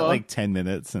 Yeah, for sure. about like 10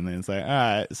 minutes, and then it's like, all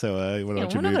right, so you want to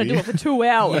watch a we're not going movie? to do it for 2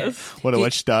 hours. Want to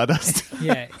watch Stardust?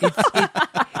 Yeah,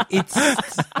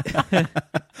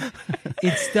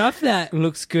 it's stuff that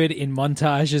looks good in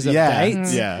montages of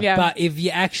dates. Yeah. But if you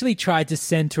actually tried to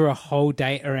center a whole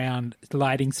date around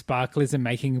lighting sparklers and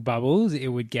making bubbles, it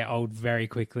would get old very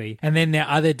quickly. And then the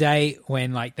other date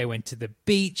when like they went to the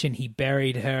beach and he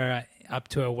buried her up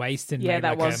to her waist and made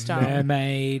that like was a dumb.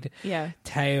 mermaid Yeah.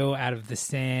 tail out of the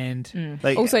sand.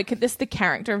 Like, Also, this the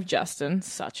character of Justin,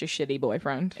 such a shitty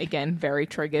boyfriend. Again, very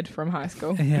triggered from high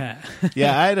school. Yeah.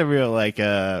 yeah, I had a real like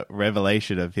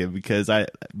revelation of him because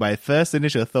my first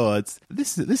initial thoughts,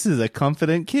 this is a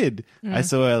confident kid. I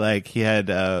saw like he had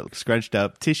scrunched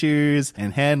up tissues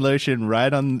and hand lotion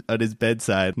right on his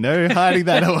bedside. No hiding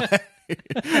that away.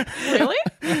 Really?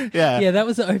 Yeah. Yeah, that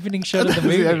was the opening shot of the That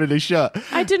was movie. the opening shot.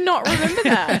 I did not remember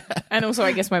that. And also,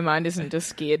 I guess my mind isn't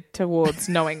just geared towards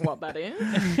knowing what that is.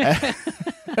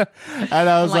 And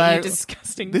I was Like, you like,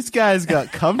 disgusting. this guy's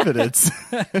got confidence.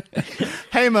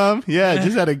 Hey, Mom. Yeah,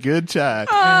 just had a good chat.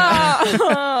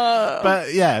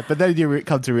 but then you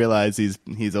come to realize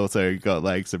he's also got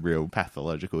like some real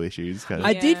pathological issues. Kind of.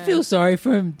 I did feel sorry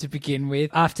for him to begin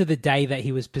with after the day that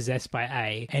he was possessed by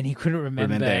A and he couldn't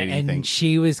remember anything. and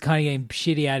she was kind of getting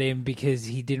shitty at him because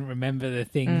he didn't remember the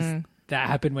things that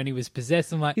happened when he was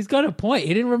possessed. I'm like, he's got a point.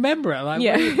 He didn't remember it. Like,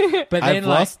 but then I've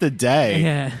lost the day.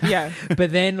 Yeah.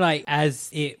 But then like as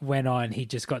it went on, he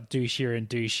just got douchier and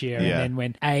douchier. And then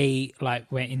when A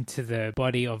like went into the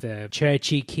body of the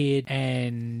churchy kid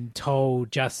and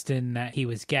told Justin that he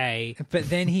was gay, but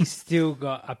then he still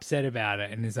got upset about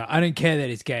it and he's like, I don't care that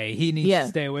he's gay. He needs to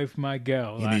stay away from my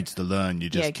girl. He needs to learn. You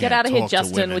just can't get out of here, talk to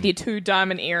Justin, women. with your 2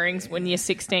 diamond earrings when you're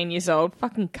 16 years old.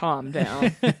 Fucking calm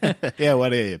down. Yeah,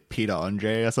 what are you, Peter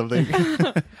Andre or something?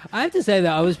 I have to say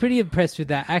that I was pretty impressed with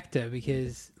that actor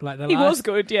because like He was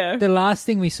good, yeah. The last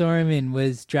thing we saw him in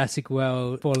was Jurassic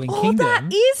World Fallen Kingdom.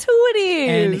 That is who it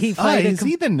is. And he played is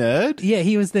he the nerd? Yeah,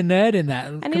 he was the nerd in that.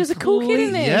 And he was a cool kid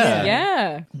in there.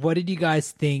 Yeah. What did you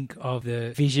guys think of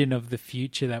the vision of the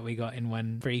future that we got in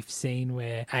one brief scene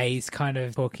where A's kind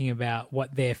of talking about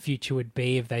what their future would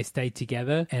be if they stayed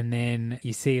together, and then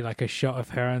you see like a shot of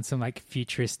her on some like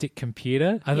futuristic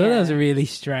computer? I thought that was a really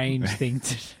strange thing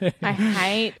to do. I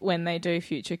hate when they do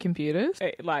future computers.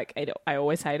 I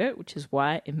always hate it, which is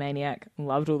why in Maniac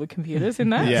loved all the computers in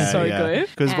that. Good.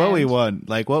 Because what we want,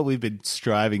 like what we've been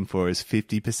striving for, is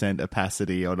 50%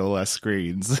 opacity on all our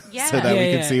screens, so that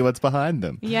we can see what's behind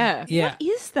them. Yeah. What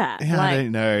is that? I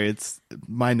don't know. It's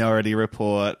Minority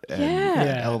Report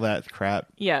and all that crap.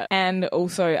 Yeah. And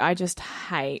also, I just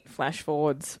hate flash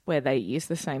forwards where they use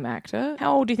the same actor.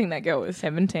 How old do you think that girl was?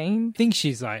 17? I think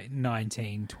she's like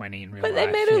 19, 20 in real life. But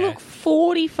they made her look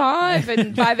 45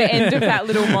 and by the end of that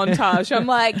little montage. I'm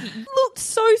like, you looked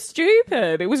so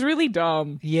stupid. It was really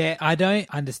dumb. Yeah, I don't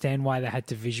understand why they had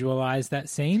to visualize that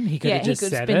scene. He could have just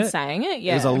said been it. saying it.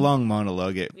 Yeah. It was a long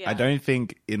monologue. I don't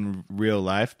think in real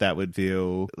life that would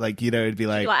feel like, it'd be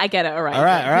like, I get it. All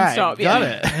right. Stop. Got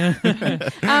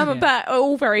it. But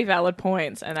all very valid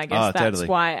points. And I guess that's totally.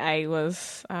 why A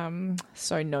was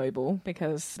so noble,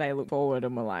 because they look forward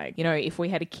and were like, if we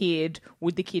had a kid,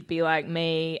 would the kid be like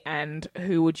me? And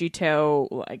who would you tell,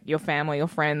 like your family or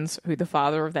friends, who the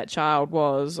father of that child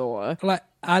was? Or like,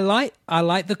 I like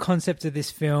the concept of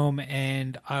this film,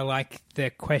 and I like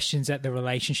the questions that the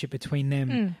relationship between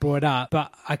them brought up.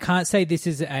 But I can't say this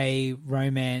is a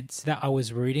romance that I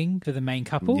was rooting for the main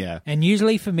couple. Yeah. And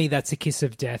usually for me, that's a kiss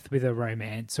of death with a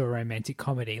romance or a romantic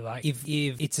comedy. Like if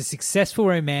it's a successful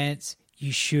romance,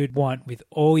 you should want with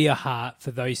all your heart for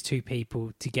those two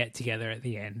people to get together at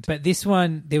the end. But this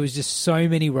one, there was just so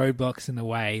many roadblocks in the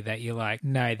way that you're like,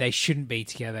 no, they shouldn't be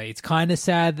together. It's kind of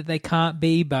sad that they can't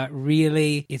be, but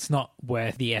really, it's not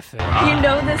worth the effort. You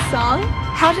know this song?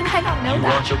 How did I not know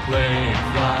that? Watch a plane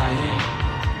flying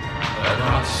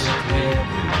across the blue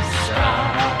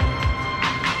sky.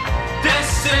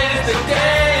 This is the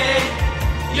day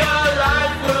your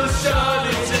life will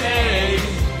surely take.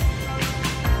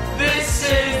 This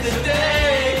is the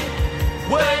day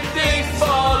when things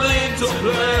fall into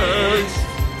place.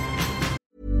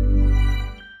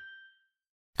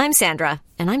 I'm Sandra,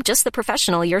 and I'm just the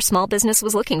professional your small business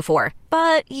was looking for.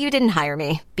 But you didn't hire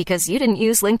me because you didn't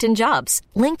use LinkedIn Jobs.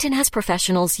 LinkedIn has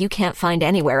professionals you can't find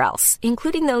anywhere else,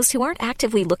 including those who aren't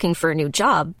actively looking for a new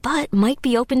job, but might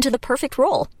be open to the perfect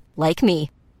role, like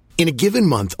me. In a given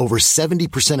month, over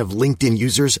 70% of LinkedIn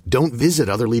users don't visit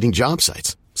other leading job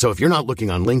sites. So if you're not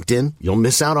looking on LinkedIn, you'll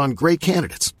miss out on great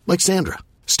candidates like Sandra.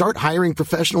 Start hiring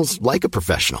professionals like a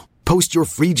professional. Post your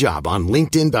free job on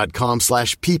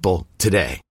linkedin.com/people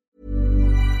today.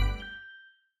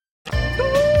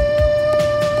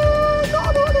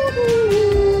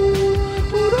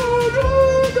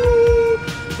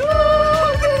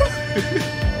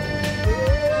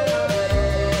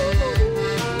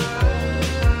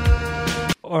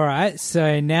 All right,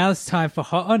 so now it's time for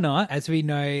Hot or Not. As we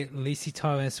know, Lucy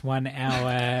Thomas won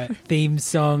our theme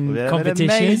song competition.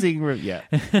 Amazing,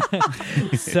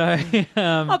 So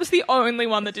I was the only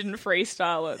one that didn't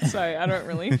freestyle it, so I don't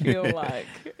really feel like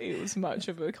it was much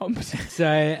of a competition.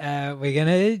 So we're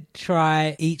gonna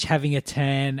try each having a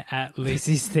turn at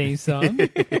Lucy's theme song.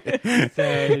 So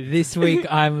this week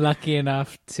I'm lucky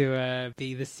enough to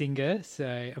be the singer.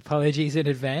 So apologies in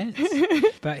advance.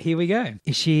 But here we go.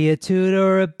 Is she a toot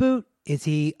or a boot? Is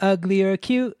he ugly or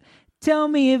cute? Tell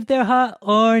me if they're hot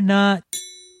or not.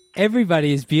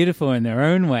 Everybody is beautiful in their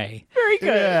own way. Very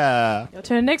Very good. Yeah. Your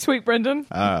turn next week, Brendan.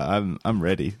 I'm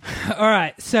ready. All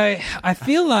right, so I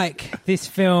feel like this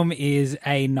film is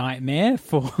a nightmare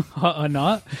for Hot or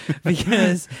Not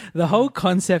because the whole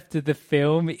concept of the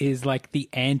film is like the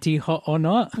anti-Hot or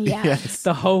Not. Yeah. Yes.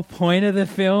 The whole point of the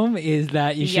film is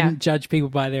that you shouldn't judge people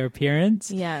by their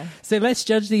appearance. Yeah. So let's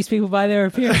judge these people by their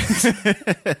appearance.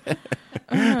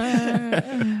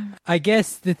 I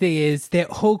guess the thing is they're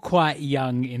all quite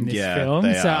young in this film.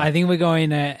 they So are. I think we're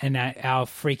going our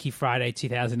Freaky Friday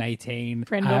 2018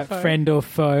 Friend or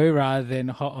foe. rather than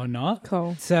Hot or Not.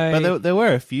 Cool. So But there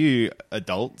were a few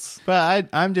adults. But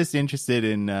I'm just interested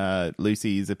in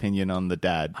Lucy's opinion on the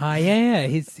dad. yeah,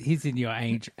 he's in your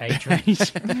age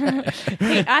range.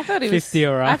 I thought he was 50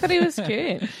 or up. I thought he was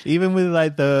good. Even with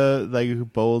like the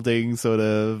balding sort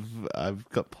of, I've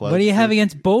got plugs. What do you have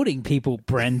against balding people,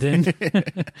 Brendan?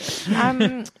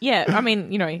 Yeah, I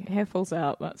mean, hair falls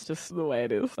out. That's just the way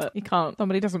it is. But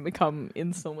somebody doesn't become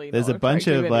instantly. There's not a bunch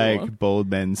of attractive anymore. like bald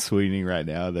men swooning right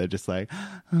now. They're just like,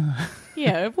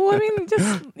 Yeah, well, I mean,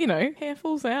 just, hair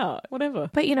falls out, whatever.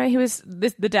 But,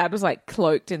 the dad was like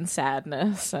cloaked in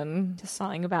sadness and just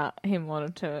something about him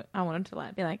I wanted to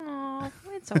like be like, oh,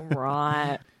 it's all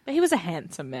right. But he was a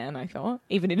handsome man, I thought,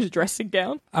 even in his dressing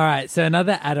gown. All right, so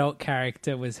another adult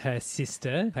character was her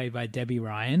sister, played by Debbie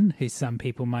Ryan, who some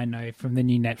people might know from the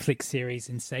new Netflix series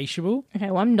Insatiable.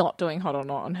 Okay, well, I'm not doing Hot or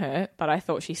Not on her, but I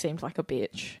thought she seemed like a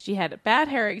bitch. She had bad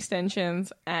hair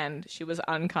extensions and she was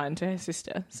unkind to her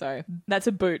sister. So that's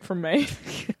a boot from me.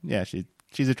 yeah,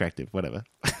 she's attractive. Whatever.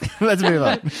 Let's move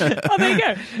on. Oh, there you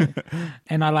go.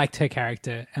 And I liked her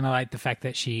character, and I liked the fact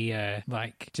that she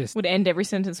just would end every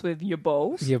sentence with your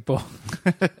balls. your ball.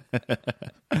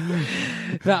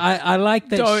 But I like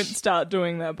that. Don't start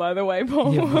doing that, by the way,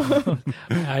 Paul.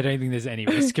 I don't think there's any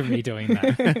risk of me doing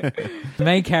that. The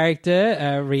main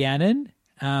character, Rhiannon,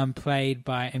 played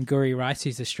by Mguri Rice,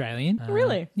 who's Australian.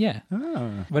 Really? Yeah.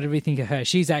 What did we think of her?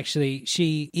 She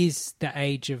is the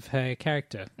age of her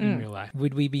character in real life.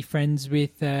 Would we be friends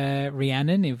with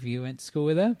Rhiannon if you went to school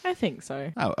with her? I think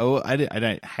so. I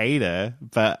don't hate her,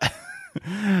 but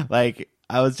like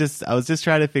I was just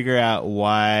trying to figure out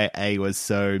why I was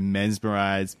so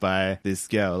mesmerized by this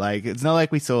girl. Like, it's not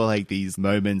like we saw like these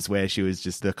moments where she was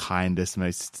just the kindest,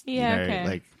 most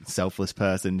like selfless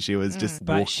person. She was just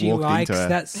But she walked likes into her.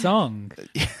 that song.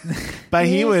 But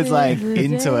he was like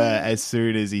into her as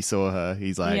soon as he saw her.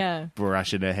 He's like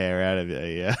brushing her hair out of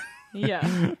it. Yeah.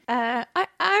 Yeah.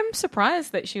 I'm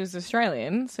surprised that she was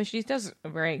Australian, so she does a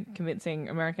very convincing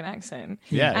American accent.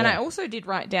 Yeah. And I also did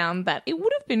write down that it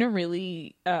would have been a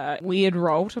really weird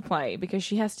role to play because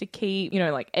she has to keep,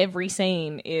 like every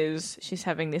scene is she's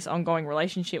having this ongoing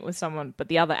relationship with someone, but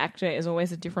the other actor is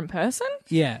always a different person.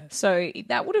 Yeah. So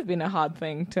that would have been a hard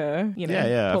thing to,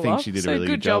 I pull think off. she did a so really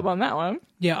good good job on that one.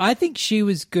 Yeah, I think she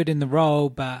was good in the role,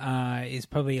 but is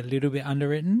probably a little bit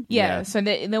underwritten. Yeah. So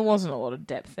there wasn't a lot of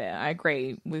depth there. I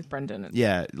agree with Brendan.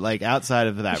 Yeah, like outside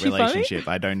of that Is she relationship,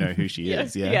 funny? I don't know who she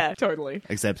is. Yeah. Yeah, totally.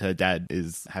 Except her dad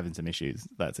is having some issues.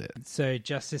 That's it. So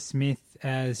Justice Smith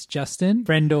as Justin,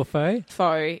 friend or foe?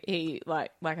 Foe, he,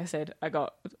 like I said, I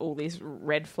got all these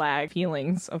red flag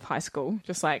feelings of high school.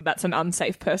 Just like, that's an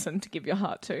unsafe person to give your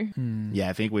heart to. Yeah,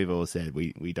 I think we've all said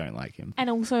we don't like him. And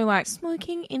also, like,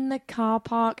 smoking in the car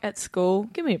park at school.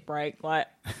 Give me a break. Like,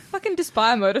 fucking just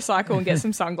buy a motorcycle and get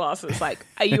some sunglasses. Like,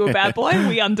 are you a bad boy?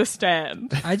 We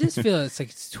understand. I just feel it's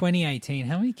 2018.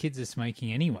 How many kids are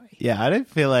smoking anyway? Yeah, I don't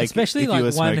feel like, especially if like you were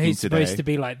one smoking who's today, supposed to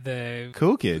be like the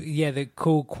cool kid. Yeah, the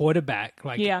cool quarterback,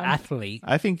 like athlete.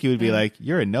 I think you would be like,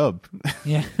 you're a knob.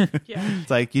 Yeah.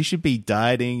 It's like, you should be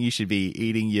dieting, you should be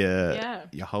eating your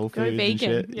whole Go foods and vegan.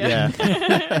 shit.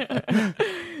 Yeah.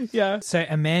 Yeah. So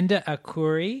Amanda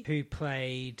Akuri, who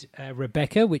played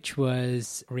Rebecca, which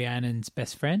was Rhiannon's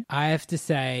best friend. I have to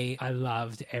say, I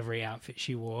loved every outfit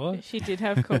she wore. She did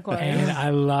have cool clothes. And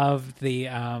I loved the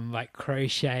like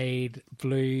crocheted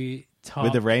blue top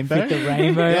With the rainbow? with the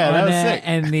rainbow Yeah, that on was it, sick.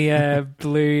 and the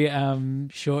blue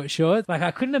short shorts. Like, I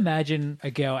couldn't imagine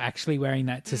a girl actually wearing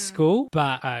that to school,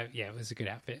 but yeah, it was a good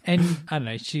outfit. And I don't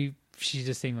know, she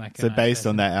just seemed like a So nice based person.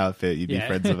 on that outfit, you'd be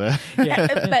friends with her.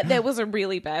 Yeah. But there was a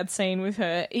really bad scene with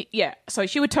her. So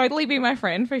she would totally be my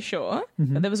friend for sure.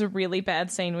 Mm-hmm. But there was a really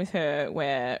bad scene with her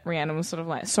where Rhiannon was sort of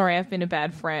like, sorry, I've been a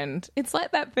bad friend. It's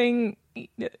like that thing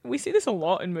we see this a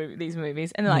lot in these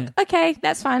movies, and they're like, okay,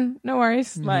 that's fine, no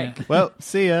worries. Like, well,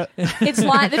 see ya. it's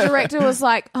like the director was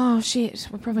like, oh shit,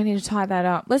 we probably need to tie that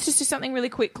up. Let's just do something really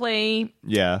quickly.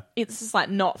 Yeah. It's just like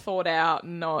not thought out.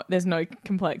 There's no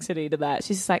complexity to that.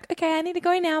 She's just like, okay, I need to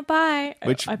go now. Bye.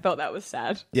 I felt that was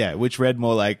sad. Yeah, which read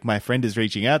more like my friend is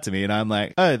reaching out to me, and I'm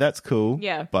like, oh, that's cool.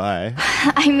 Yeah. Bye.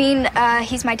 I mean,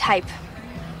 he's my type.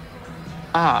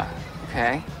 Ah,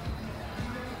 okay.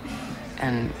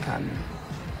 And,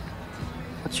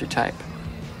 what's your type?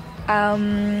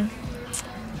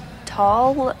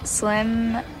 Tall,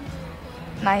 slim,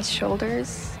 nice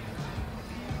shoulders.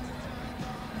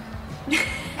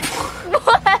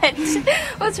 What?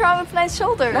 What's wrong with nice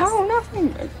shoulders? No,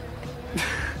 nothing.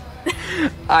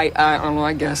 I don't know,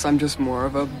 I guess I'm just more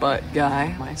of a butt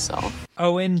guy myself.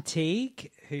 Owen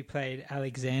Teague, who played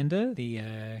Alexander, the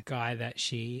guy that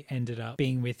she ended up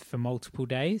being with for multiple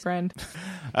days. Friend.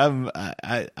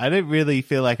 I don't really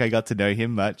feel like I got to know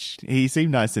him much. He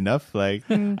seemed nice enough. Like,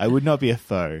 I would not be a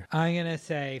foe. I'm going to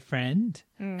say friend.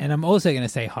 And I'm also going to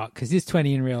say hot because he's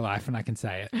 20 in real life and I can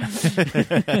say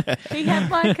it. He had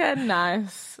like a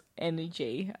nice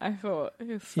energy. I thought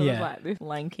he was sort of like this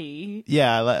lanky.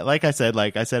 Yeah, like I said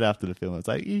after the film, it's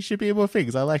like, you should be in more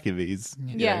things. I like him. He's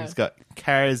got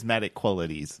charismatic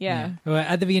qualities. Yeah. Well,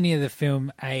 at the beginning of the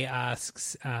film, A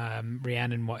asks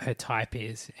Rhiannon what her type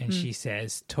is, and she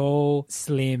says tall,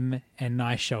 slim, and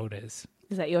nice shoulders.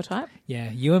 Is that your type? Yeah,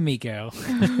 you and me, girl.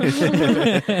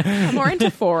 I'm more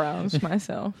into forearms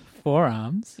myself.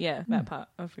 Forearms? Yeah, that part.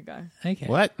 I forgot. Okay.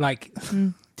 What? Like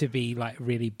to be like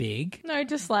really big? No,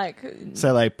 just like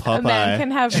so like Popeye. A man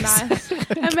can have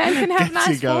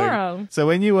nice forearms. So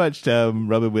when you watched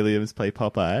Robin Williams play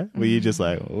Popeye, were you just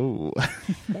like, oh?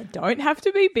 They don't have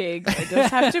to be big. They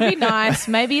just have to be nice.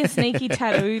 Maybe a sneaky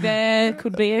tattoo there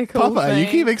could be a cool Popeye, thing. you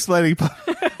keep explaining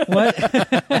Popeye. What?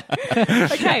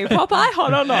 Okay, Popeye,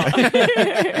 hot or not?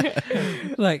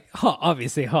 Like hot,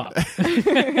 obviously hot.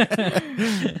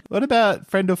 What about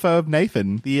friend or foe of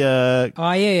Nathan? The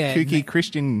kooky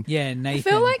Christian. Yeah, Nathan. I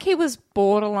feel like he was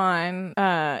borderline,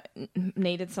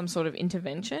 needed some sort of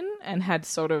intervention and had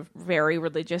sort of very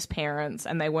religious parents,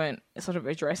 and they weren't sort of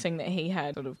addressing that he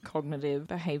had sort of cognitive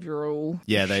behavioral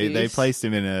issues. They placed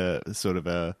him in a sort of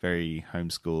a very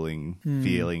homeschooling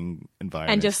feeling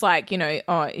environment. And just like,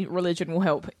 religion will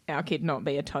help our kid not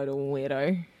be a total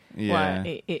weirdo. Yeah.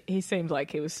 He seemed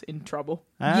like he was in trouble.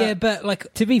 Yeah, but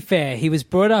like to be fair, he was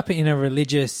brought up in a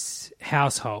religious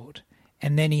household.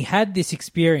 And then he had this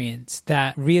experience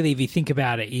that really, if you think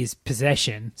about it, is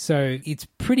possession. So it's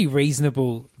pretty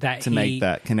reasonable that to make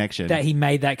that connection. That he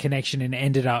made that connection and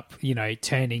ended up,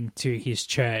 turning to his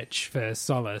church for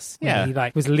solace. Yeah. He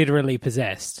was literally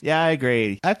possessed. Yeah, I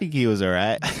agree. I think he was all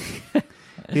right.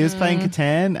 He was playing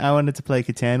Catan. I wanted to play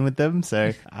Catan with them,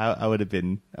 so I would have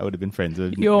been friends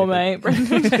with him. Your mate,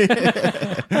 Brendan.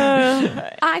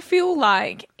 I feel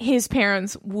like his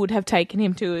parents would have taken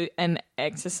him to an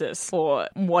exorcist for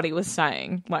what he was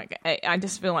saying. Like, I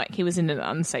just feel like he was in an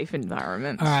unsafe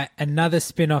environment. All right, another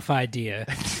spin-off idea.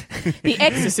 The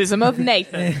exorcism of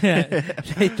Nathan.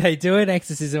 They do an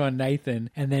exorcism on Nathan,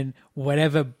 and then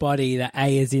whatever body that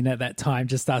A is in at that time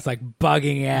just starts like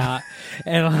bugging out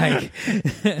and like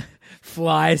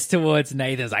flies towards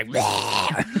Nathan. It's like,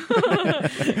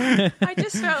 I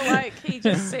just felt like he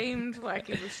just seemed like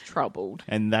he was troubled.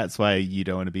 And that's why you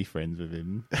don't want to be friends with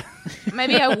him.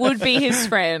 Maybe I would be his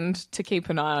friend to keep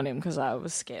an eye on him because I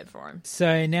was scared for him.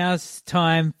 So now's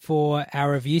time for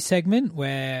our review segment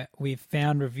where we've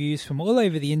found reviews from all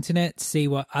over the internet to see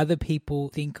what other people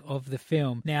think of the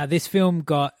film. Now, this film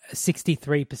got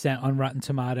 63% on Rotten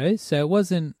Tomatoes, so it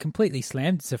wasn't completely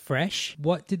slammed. It's a fresh.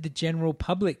 What did the general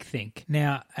public think?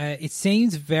 Now, it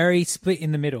seems very split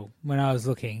in the middle when I was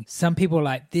looking. Some people are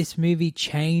like, this movie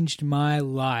changed my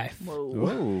life.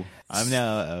 Whoa. I'm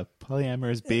now a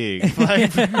polyamorous being.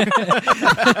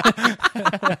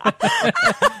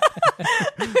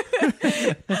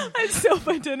 I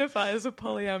self-identify as a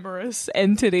polyamorous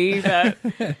entity.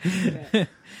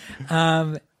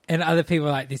 And other people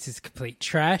are like, this is complete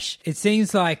trash. It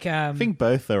seems like... I think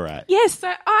both are right. Yes,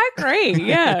 I agree,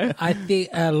 yeah. I think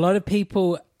a lot of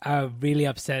people are really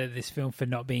upset at this film for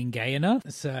not being gay enough.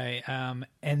 So, and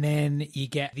then you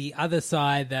get the other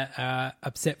side that are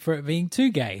upset for it being too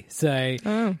gay. So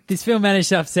this film managed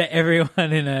to upset everyone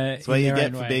in a That's what you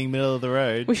get for being middle of the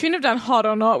road. We shouldn't have done hot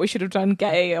or not. We should have done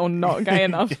gay or not gay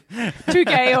enough. Too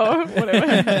gay or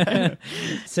whatever.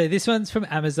 So this one's from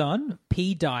Amazon.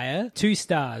 P. Dyer, 2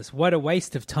 stars. What a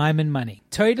waste of time and money.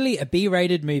 Totally a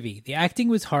B-rated movie. The acting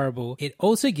was horrible. It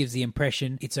also gives the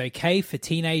impression it's okay for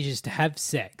teenagers to have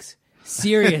sex.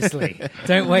 Seriously,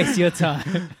 don't waste your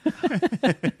time.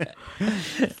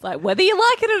 It's like, whether you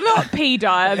like it or not,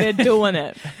 P-Dye, they're doing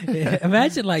it. Yeah,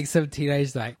 imagine like some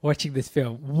teenagers like watching this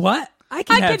film. What? I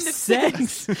can have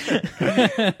sex.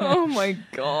 Oh my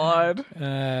God.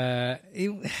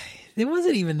 There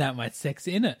wasn't even that much sex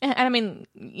in it. And I mean,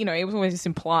 you know, it was always just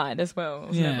implied as well.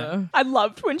 Yeah. I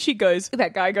loved when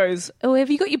that guy goes, oh, have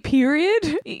you got your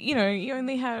period? You know, you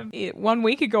only had it 1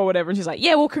 week ago or whatever. And she's like,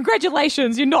 yeah, well,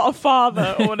 congratulations, you're not a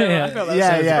father or whatever. Yeah. I felt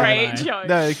that was a great joke.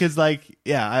 No, because like,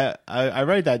 yeah, I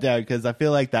wrote that down because I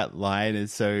feel like that line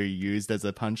is so used as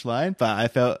a punchline,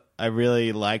 but I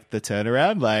really liked the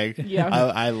turnaround. Like,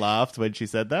 I laughed when she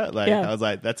said that. Like, I was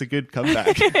like, that's a good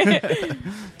comeback.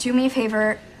 Do me a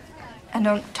favor and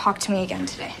don't talk to me again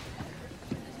today.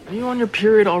 Are you on your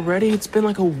period already? It's been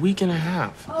like a week and a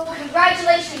half. Oh, well,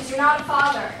 congratulations, you're not a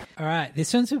father. All right,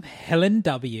 this one's from Helen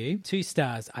W. 2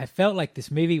 stars. I felt like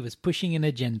this movie was pushing an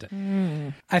agenda.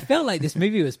 I felt like this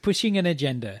movie was pushing an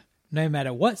agenda. No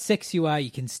matter what sex you are,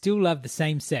 you can still love the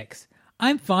same sex.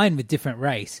 I'm fine with different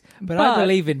race, but I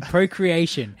believe in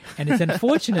procreation, and it's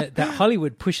unfortunate that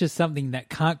Hollywood pushes something that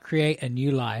can't create a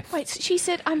new life. Wait, so she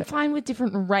said, I'm fine with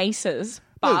different races,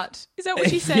 but... Is that what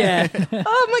she said? Yeah.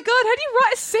 Oh my God, how do you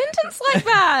write a sentence like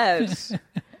that?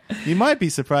 You might be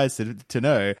surprised to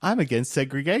know I'm against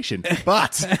segregation,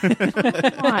 but...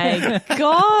 Oh my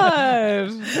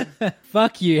God.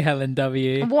 Fuck you, Helen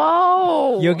W.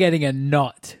 Whoa. You're getting a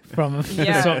knot from the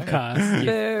Swapcast,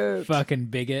 you fucking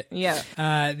bigot.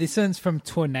 Yeah. This one's from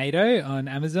Tornado on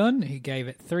Amazon, who gave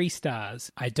it 3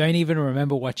 stars. I don't even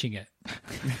remember watching it.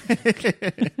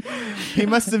 He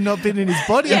must have not been in his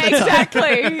body at the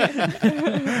time.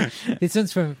 Exactly. This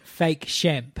one's from Fake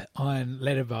Shemp on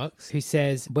Letterboxd, who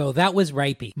says, well, that was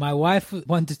rapey. My wife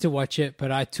wanted to watch it,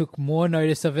 but I took more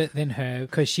notice of it than her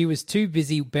because she was too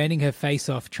busy burning her face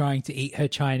off trying to eat her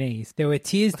Chinese. There were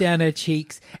tears down her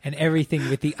cheeks and everything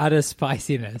with the utter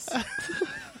spiciness.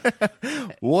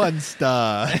 1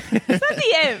 star. Is that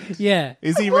the end? Yeah.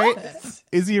 Is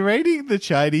he rating the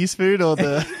Chinese food or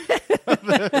the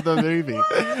the movie?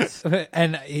 What?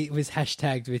 And it was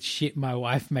hashtagged with shit my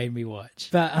wife made me watch.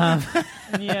 But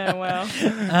yeah, well,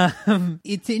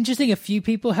 it's interesting. A few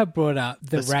people have brought up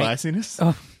the spiciness.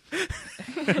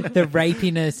 The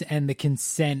rapiness and the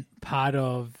consent part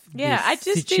of I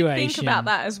just situation. did think about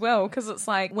that as well, because it's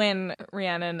like when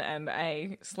Rhiannon and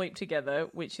A sleep together,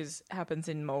 which happens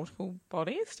in multiple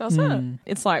bodies, does it?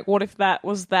 It's like, what if that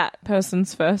was that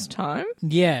person's first time?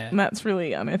 Yeah. And that's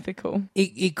really unethical.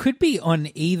 It could be on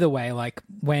either way. Like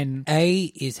when A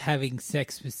is having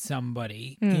sex with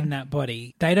somebody in that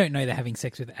body, they don't know they're having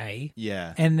sex with A.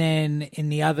 Yeah. And then in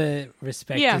the other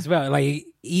respect as well, like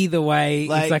either way,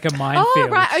 it's like a minefield. Oh,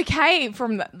 right, okay,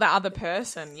 from the other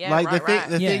person. Yeah, like right,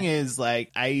 the thing is,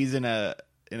 like, A's in a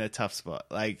tough spot.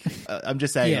 Like, I'm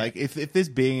just saying, like, if this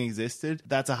being existed,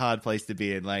 that's a hard place to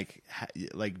be in, like,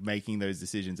 making those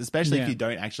decisions, especially if you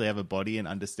don't actually have a body and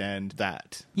understand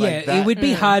that. Like, it would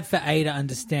be hard for A to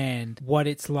understand what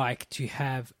it's like to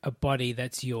have a body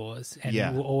that's yours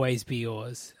and will always be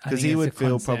yours. Because he would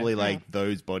feel probably like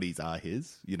those bodies are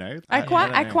his, you know? I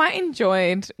quite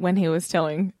enjoyed when he was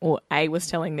telling, or A was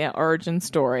telling their origin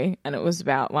story, and it was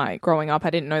about, like, growing up,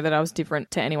 I didn't know that I was different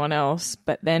to anyone else,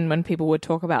 but then when people would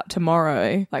talk about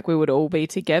tomorrow, like, we would all be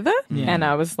together, and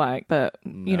I was like, but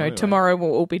you know, tomorrow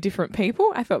we'll all be different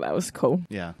people. I thought that was cool.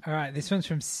 Yeah. All right, this one's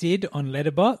from Sid on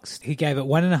Letterboxd, who gave it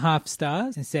 1.5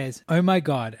 stars and says, oh my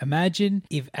God, imagine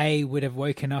if A would have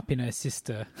woken up in her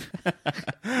sister.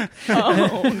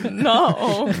 Oh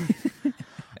no.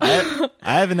 I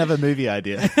have another movie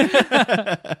idea.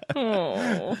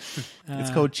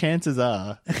 It's called Chances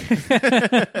Are.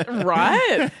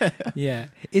 Right? Yeah.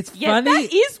 It's funny.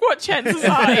 That is what Chances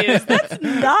Are is. That's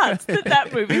nuts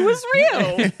that movie was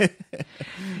real.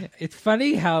 It's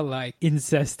funny how, like,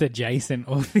 incest adjacent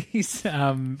all these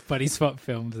body swap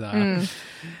films are.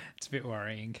 It's a bit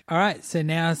worrying. All right, so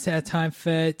now it's our time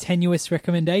for tenuous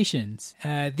recommendations.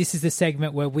 This is the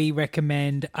segment where we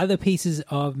recommend other pieces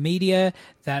of media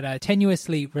that are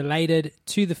tenuously related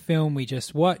to the film we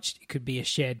just watched. It could be a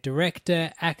shared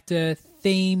director, actor,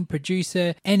 theme,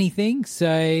 producer, anything.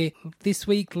 So this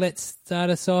week, let's start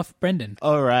us off, Brendan.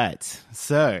 All right.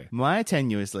 So my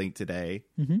tenuous link today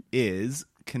is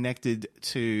connected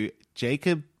to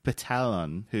Jacob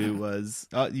Batalon, who was,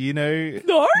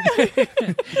 No.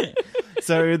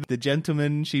 So the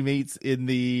gentleman she meets in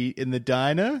the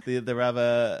diner, the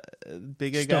rather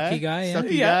bigger Stocky guy,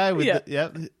 Stocky guy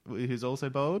with who's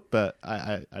also bald, but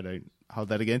I don't hold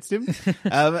that against him.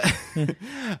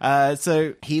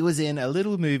 So he was in a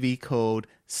little movie called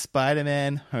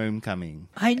Spider-Man Homecoming.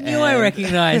 I knew I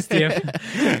recognized him.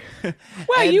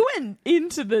 Wow, you went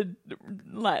into the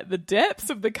depths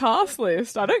of the cast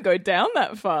list. I don't go down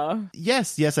that far.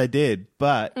 Yes, I did.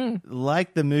 But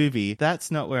like the movie, that's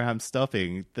not where I'm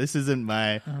stopping. This isn't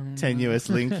my tenuous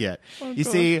link yet. You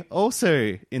see,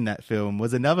 also in that film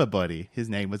was another body. His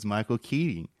name was Michael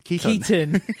Keaton.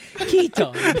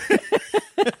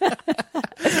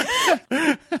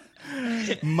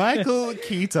 Michael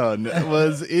Keaton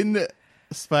was in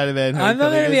Spider-Man Homecoming. I'm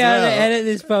not going to be able to edit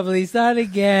this properly. Start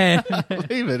again.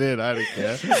 Leave it in. I don't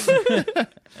care.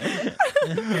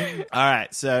 All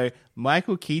right. So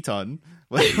Michael Keaton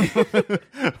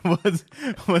was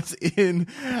in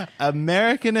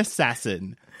American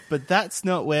Assassin. But that's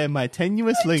not where my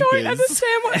tenuous link is. I don't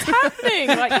understand what's happening.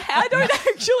 Like, I don't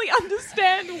actually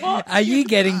understand what. Are you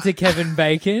getting to Kevin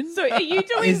Bacon? So are you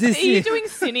doing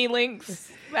cine links?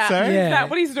 Sorry? Is that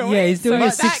what he's doing? Yeah, he's doing a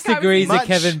 6 degrees of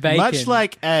Kevin Bacon. Much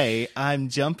like I'm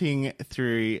jumping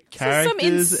through characters some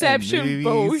Inception and movies.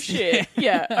 Bullshit.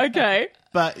 Yeah, okay.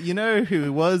 But you know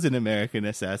who was an American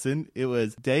Assassin? It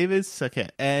was David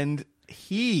Suchet. And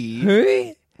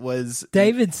Who? Was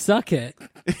David Suchet.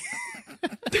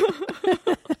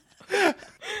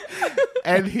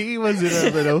 And he was in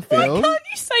a little film. Why can't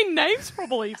you say names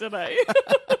properly today?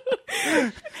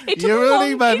 You're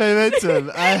ruining my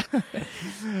momentum.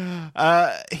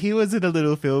 He was in a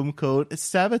little film called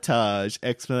Sabotage!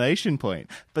 Exclamation point.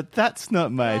 But that's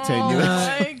not my tenuous.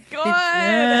 Oh my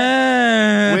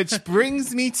god! Which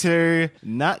brings me to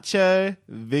Nacho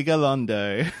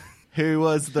Vigalondo, who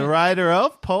was the writer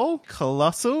of Paul,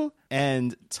 Colossal,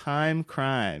 and Time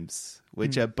Crimes,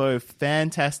 which are both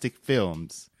fantastic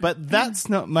films. But that's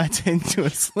not my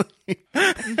tenuous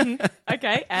link.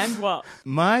 Okay, and what?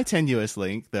 My tenuous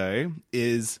link, though,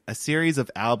 is a series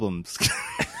of albums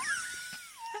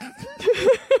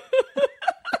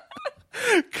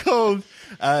called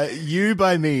You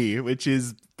by Me, which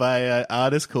is by an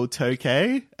artist called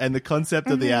Tokay. And the concept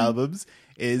of the albums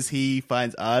is he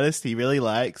finds artists he really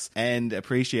likes and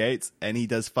appreciates, and he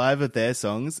does 5 of their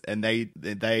songs, and they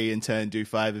in turn do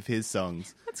 5 of his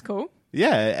songs. That's cool.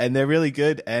 Yeah, and they're really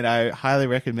good, and I highly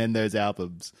recommend those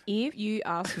albums. If you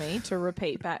asked me to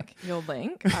repeat back your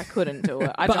link, I couldn't do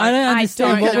it. I don't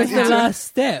understand. What was the last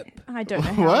step? I don't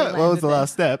know how What was the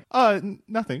last step? Oh,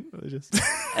 nothing. I just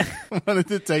wanted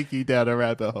to take you down a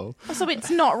rabbit hole. So it's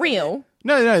not real?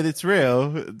 No, it's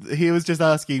real. He was just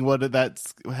asking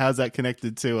how's that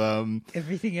connected to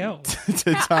everything else,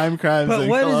 to Time Crimes. But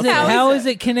what is it? How is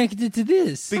it connected to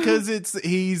this? Because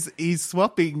he's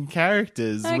swapping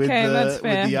characters with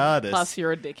the artist. Plus,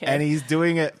 you're a dickhead, and he's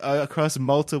doing it across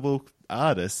multiple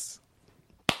artists.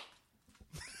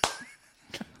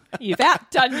 You've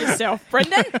outdone yourself,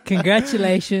 Brendan.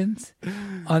 Congratulations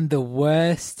on the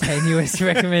worst tenuous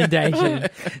recommendation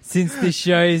since the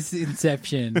show's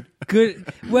inception. Good.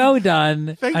 Well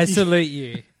done. I salute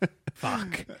you.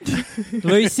 Fuck.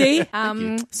 Lucy?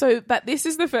 But this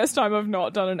is the first time I've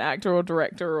not done an actor or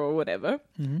director or whatever.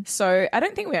 Mm-hmm. So I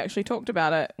don't think we actually talked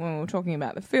about it when we were talking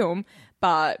about the film,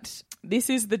 but This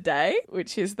Is the Day,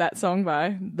 which is that song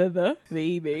by the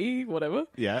whatever.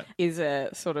 Yeah. Is a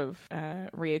sort of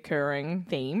reoccurring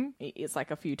theme. It's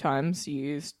like a few times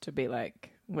used to be like,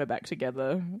 we're back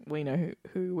together, we know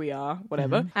who we are,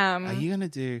 whatever. Mm-hmm. Are you going to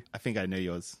do, I think I know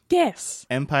yours. Yes.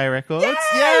 Empire Records?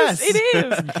 Yes! It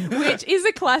is! Which is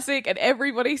a classic and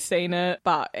everybody's seen it,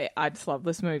 but I just love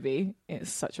this movie.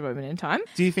 It's such a moment in time.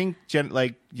 Do you think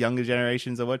younger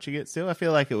generations are watching it still? I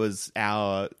feel like it was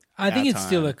I think it's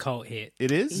still a cult hit.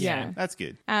 It is? Yeah. That's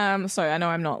good. So I know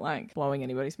I'm not like blowing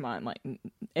anybody's mind. Like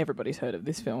everybody's heard of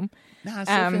this film. No, I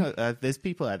still feel like, there's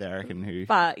people out there I reckon who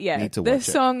but yeah, need to the watch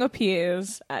song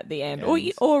appears at the end.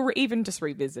 Or even just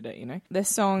revisit it, you know. The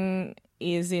song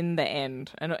is in the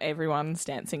end and everyone's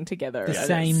dancing together. The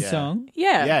same song?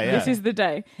 Yeah, This Is the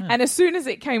Day. Huh. And as soon as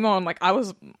it came on, like I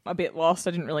was a bit lost.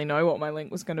 I didn't really know what my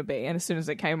link was going to be. And as soon as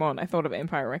it came on, I thought of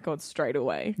Empire Records straight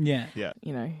away. Yeah.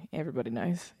 You know, everybody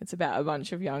knows. It's about a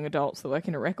bunch of young adults that work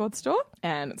in a record store.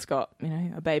 And it's got, you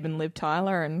know, a babe and Liv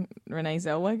Tyler and Renee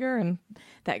Zellweger and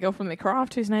that girl from The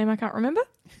Craft whose name I can't remember.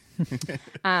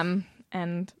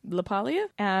 And LaPalia.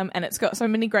 And it's got so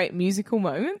many great musical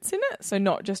moments in it. So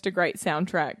not just a great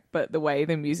soundtrack, but the way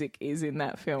the music is in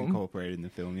that film. Incorporated in the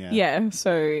film, yeah. Yeah,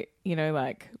 so, you know,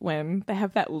 like when they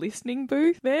have that listening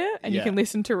booth there and you can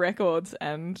listen to records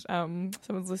and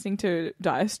someone's listening to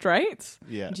Dire Straits.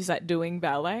 Yeah. And she's like doing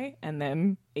ballet and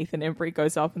then Ethan Embry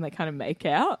goes up and they kind of make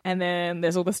out. And then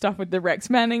there's all the stuff with the Rex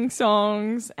Manning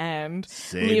songs and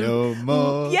Say no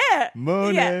more.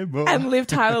 More. And Liv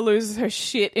Tyler loses her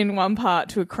shit in one part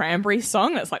to a Cranberry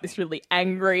song. That's like this really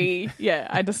angry. Yeah,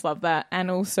 I just love that.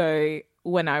 And also,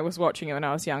 when I was watching it when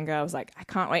I was younger, I was like, I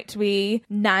can't wait to be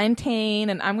 19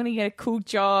 and I'm going to get a cool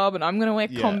job and I'm going to wear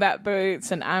combat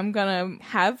boots and I'm going to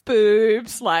have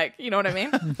boobs. Like, you know what I mean?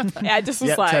 I just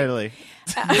was like... totally.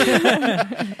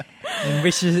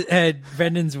 And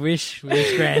Brendan's wish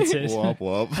was granted. Womp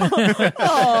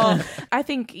womp. I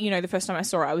think, the first time I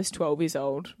saw it, I was 12 years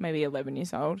old, maybe 11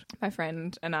 years old. My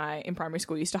friend and I in primary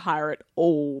school used to hire it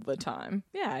all the time.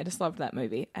 Yeah, I just loved that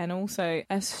movie. And also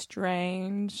a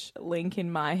strange link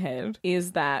in my head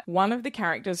is that one of the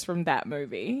characters from that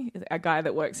movie, a guy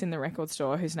that works in the record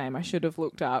store whose name I should have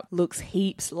looked up, looks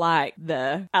heaps like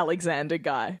the Alexander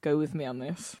guy. Go with me on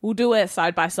this. We'll do a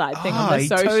side-by-side thing on the he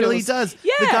socials. totally does.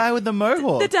 Yeah. The guy with the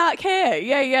mohawk. The dark hair.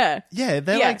 Yeah. Yeah,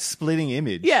 they're like splitting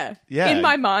image. Yeah. Yeah. In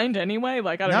my mind anyway.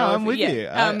 Like, I don't know. I'm with you.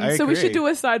 I so we agree. should do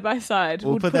a side-by-side.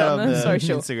 We'll put that on the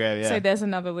social. Instagram, yeah. So there's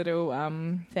another little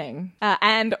thing.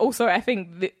 And also I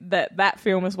think that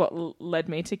film is what led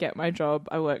me to get my job.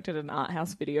 I worked at an art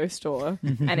house video store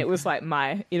and it was like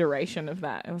my iteration of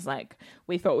that. It was like,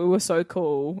 we thought we were so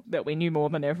cool that we knew more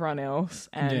than everyone else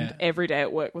and every day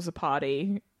at work was a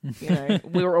party.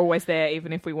 We were always there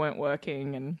even if we weren't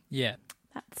working, and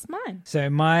that's mine. So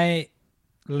my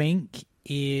link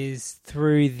is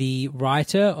through the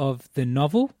writer of the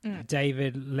novel,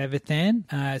 David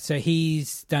Levithan. So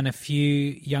he's done a few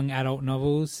young adult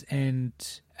novels and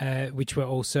which were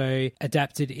also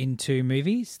adapted into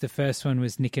movies. The first one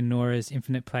was Nick and Nora's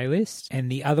Infinite Playlist.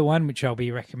 And the other one, which I'll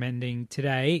be recommending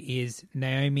today, is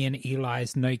Naomi and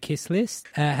Eli's No Kiss List.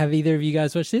 Have either of you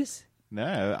guys watched this?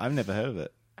 No, I've never heard of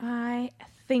it. I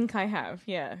think I have,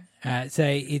 yeah. So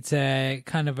it's a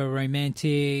kind of a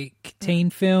romantic teen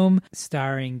film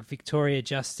starring Victoria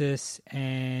Justice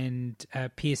and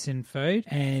Pearson Fode.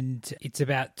 And it's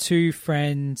about two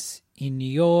friends in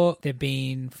New York. They've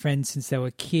been friends since they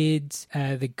were kids.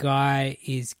 The guy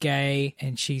is gay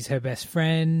and she's her best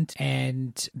friend,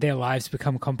 and their lives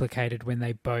become complicated when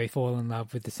they both fall in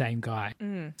love with the same guy.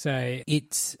 So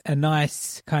it's a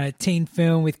nice kind of teen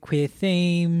film with queer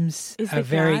themes. Is the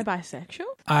guy bisexual?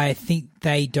 I think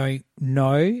they don't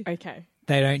know. Okay.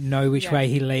 They don't know which way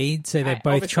he leads, so they're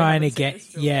both trying to get...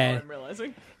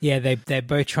 they're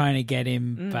both trying to get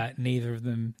him, but neither of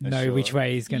them know which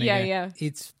way he's going to go. Yeah.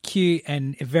 It's cute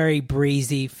and a very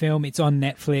breezy film. It's on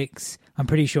Netflix. I'm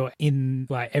pretty sure in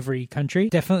like every country.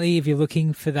 Definitely if you're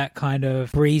looking for that kind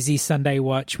of breezy Sunday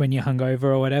watch when you're hungover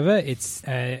or whatever, it's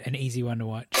an easy one to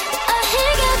watch.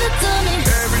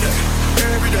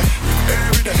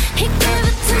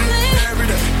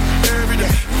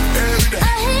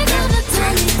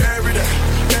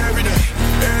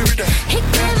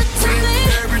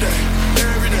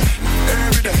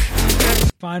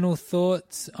 Final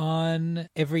thoughts on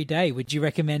Every Day. Would you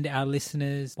recommend our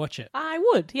listeners watch it? I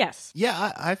would, yes.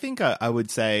 Yeah, I think I would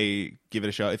say give it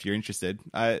a shot if you're interested.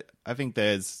 I think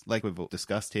there's, like we've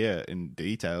discussed here in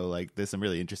detail, like there's some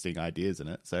really interesting ideas in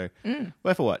it. So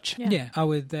worth a watch. Yeah, I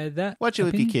would add that. Watch it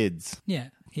with your kids. Yeah.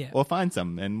 Or find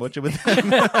some and watch it with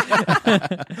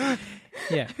them.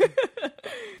 Yeah.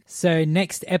 So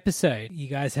next episode, you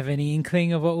guys have any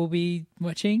inkling of what we'll be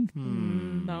watching?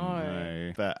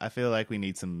 No. But I feel like we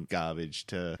need some garbage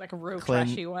to... Like a real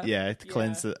trashy one? Yeah, to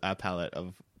cleanse our palate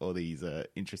of all these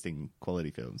interesting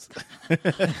quality films.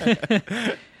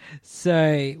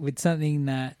 So with something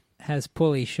that has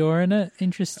Pauly Shore in it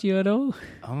interest you at all?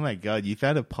 Oh my God, you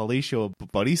found a Pauly Shore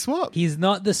body swap? He's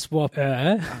not the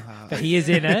swapper, but he is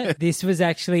in it. This was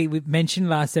actually, we mentioned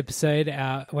last episode,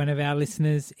 one of our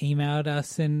listeners emailed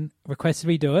us and requested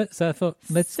we do it. So I thought,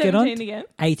 let's get on. 17 again?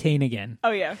 18 again. Oh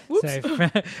yeah. Whoops. So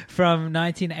from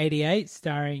 1988,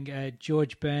 starring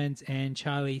George Burns and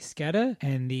Charlie Scudder.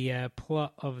 And the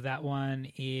plot of that one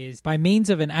is, by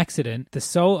means of an accident, the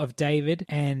soul of David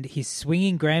and his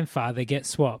swinging grandfather get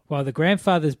swapped. While the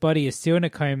grandfather's body is still in a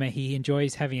coma, he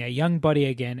enjoys having a young body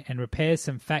again and repairs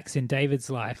some facts in David's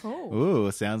life. Oh.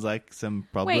 Ooh, sounds like some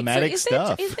problematic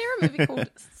stuff. Is there a movie called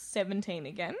 17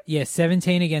 again? Yeah,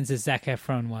 17 again's the Zac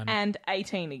Efron one. And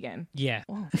 18 again. Yeah.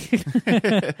 Oh.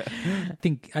 I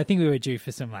think we were due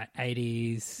for some like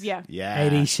 80s. Yeah.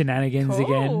 80s shenanigans Cool.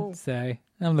 again. So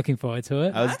I'm looking forward to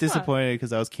it. I was disappointed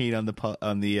because I was keen on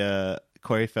the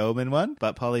Corey Feldman one,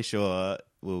 but Pauly Shore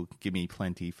will give me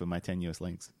plenty for my tenuous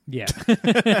links. Yeah.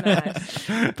 Nice.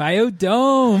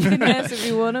 Biodome. You can ask if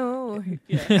you want to.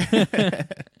 Yeah.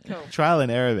 Cool. Trial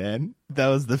and error, man. That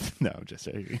was no, I'm just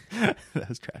joking. That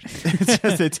was trash. It's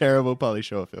just a terrible Pauly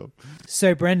Shore film.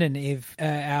 So, Brendan, if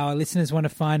our listeners want to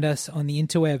find us on the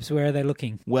interwebs, where are they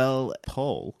looking? Well,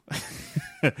 Paul,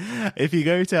 if you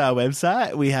go to our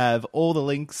website, we have all the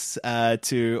links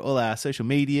to all our social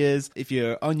medias. If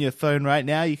you're on your phone right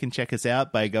now, you can check us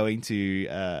out by going to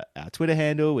our Twitter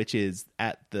handle, which is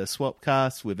at the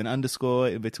Swapcast with an underscore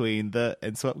in between the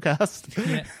and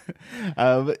Swapcast.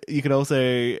 Yeah. You can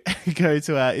also go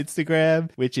to our Instagram,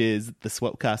 which is the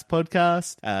Swapcast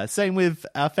Podcast. Same with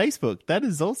our Facebook. That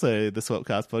is also the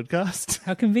Swapcast Podcast.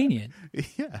 How convenient.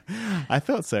 Yeah, I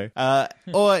thought so.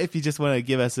 Or if you just want to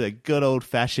give us a good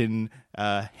old-fashioned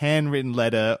handwritten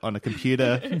letter on a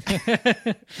computer,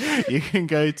 you can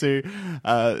go to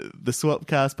the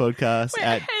Swapcast Podcast Wait,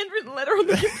 at... a handwritten letter on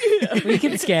the computer. We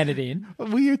can scan it in.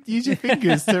 Well, you use your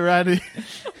fingers to write it.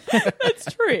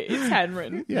 That's true. It's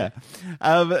handwritten. Yeah.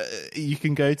 You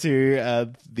can go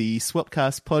to the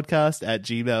Swapcast Podcast at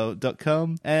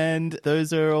gmail.com, and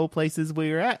those are all places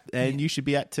we're at, and you should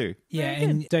be at too. Yeah,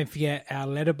 and don't forget our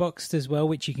Letterboxd as well,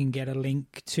 which you can get a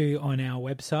link to on our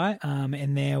website.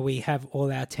 And there we have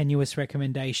all our tenuous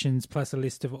recommendations, plus a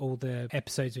list of all the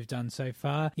episodes we've done so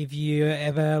far. If you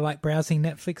ever like browsing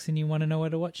Netflix and you want to know what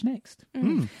to watch next.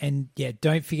 And yeah,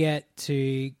 don't forget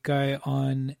to go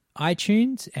on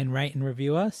iTunes and rate and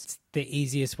review us. It's the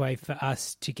easiest way for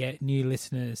us to get new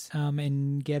listeners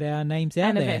and get our names out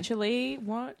and there. eventually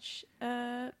watch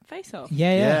Face Off.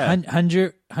 Yeah.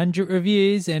 100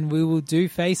 reviews and we will do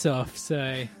Face Off.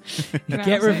 So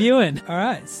get reviewing. All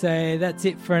right. So that's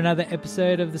it for another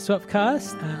episode of the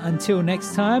Swapcast. Until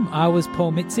next time, I was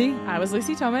Paul Mitzi. I was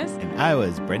Lucy Thomas. And I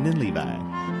was Brendan Levi.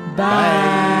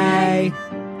 Bye.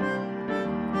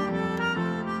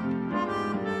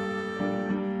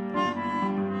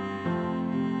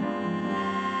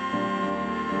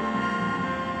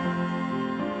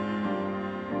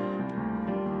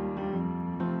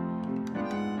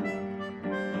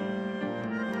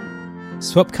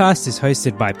 Swapcast is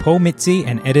hosted by Paul Mitzi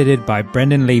and edited by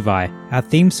Brendan Levi. Our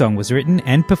theme song was written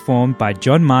and performed by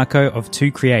John Marco of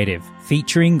 2 Creative,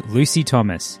 featuring Lucy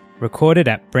Thomas. Recorded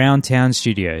at Browntown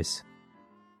Studios.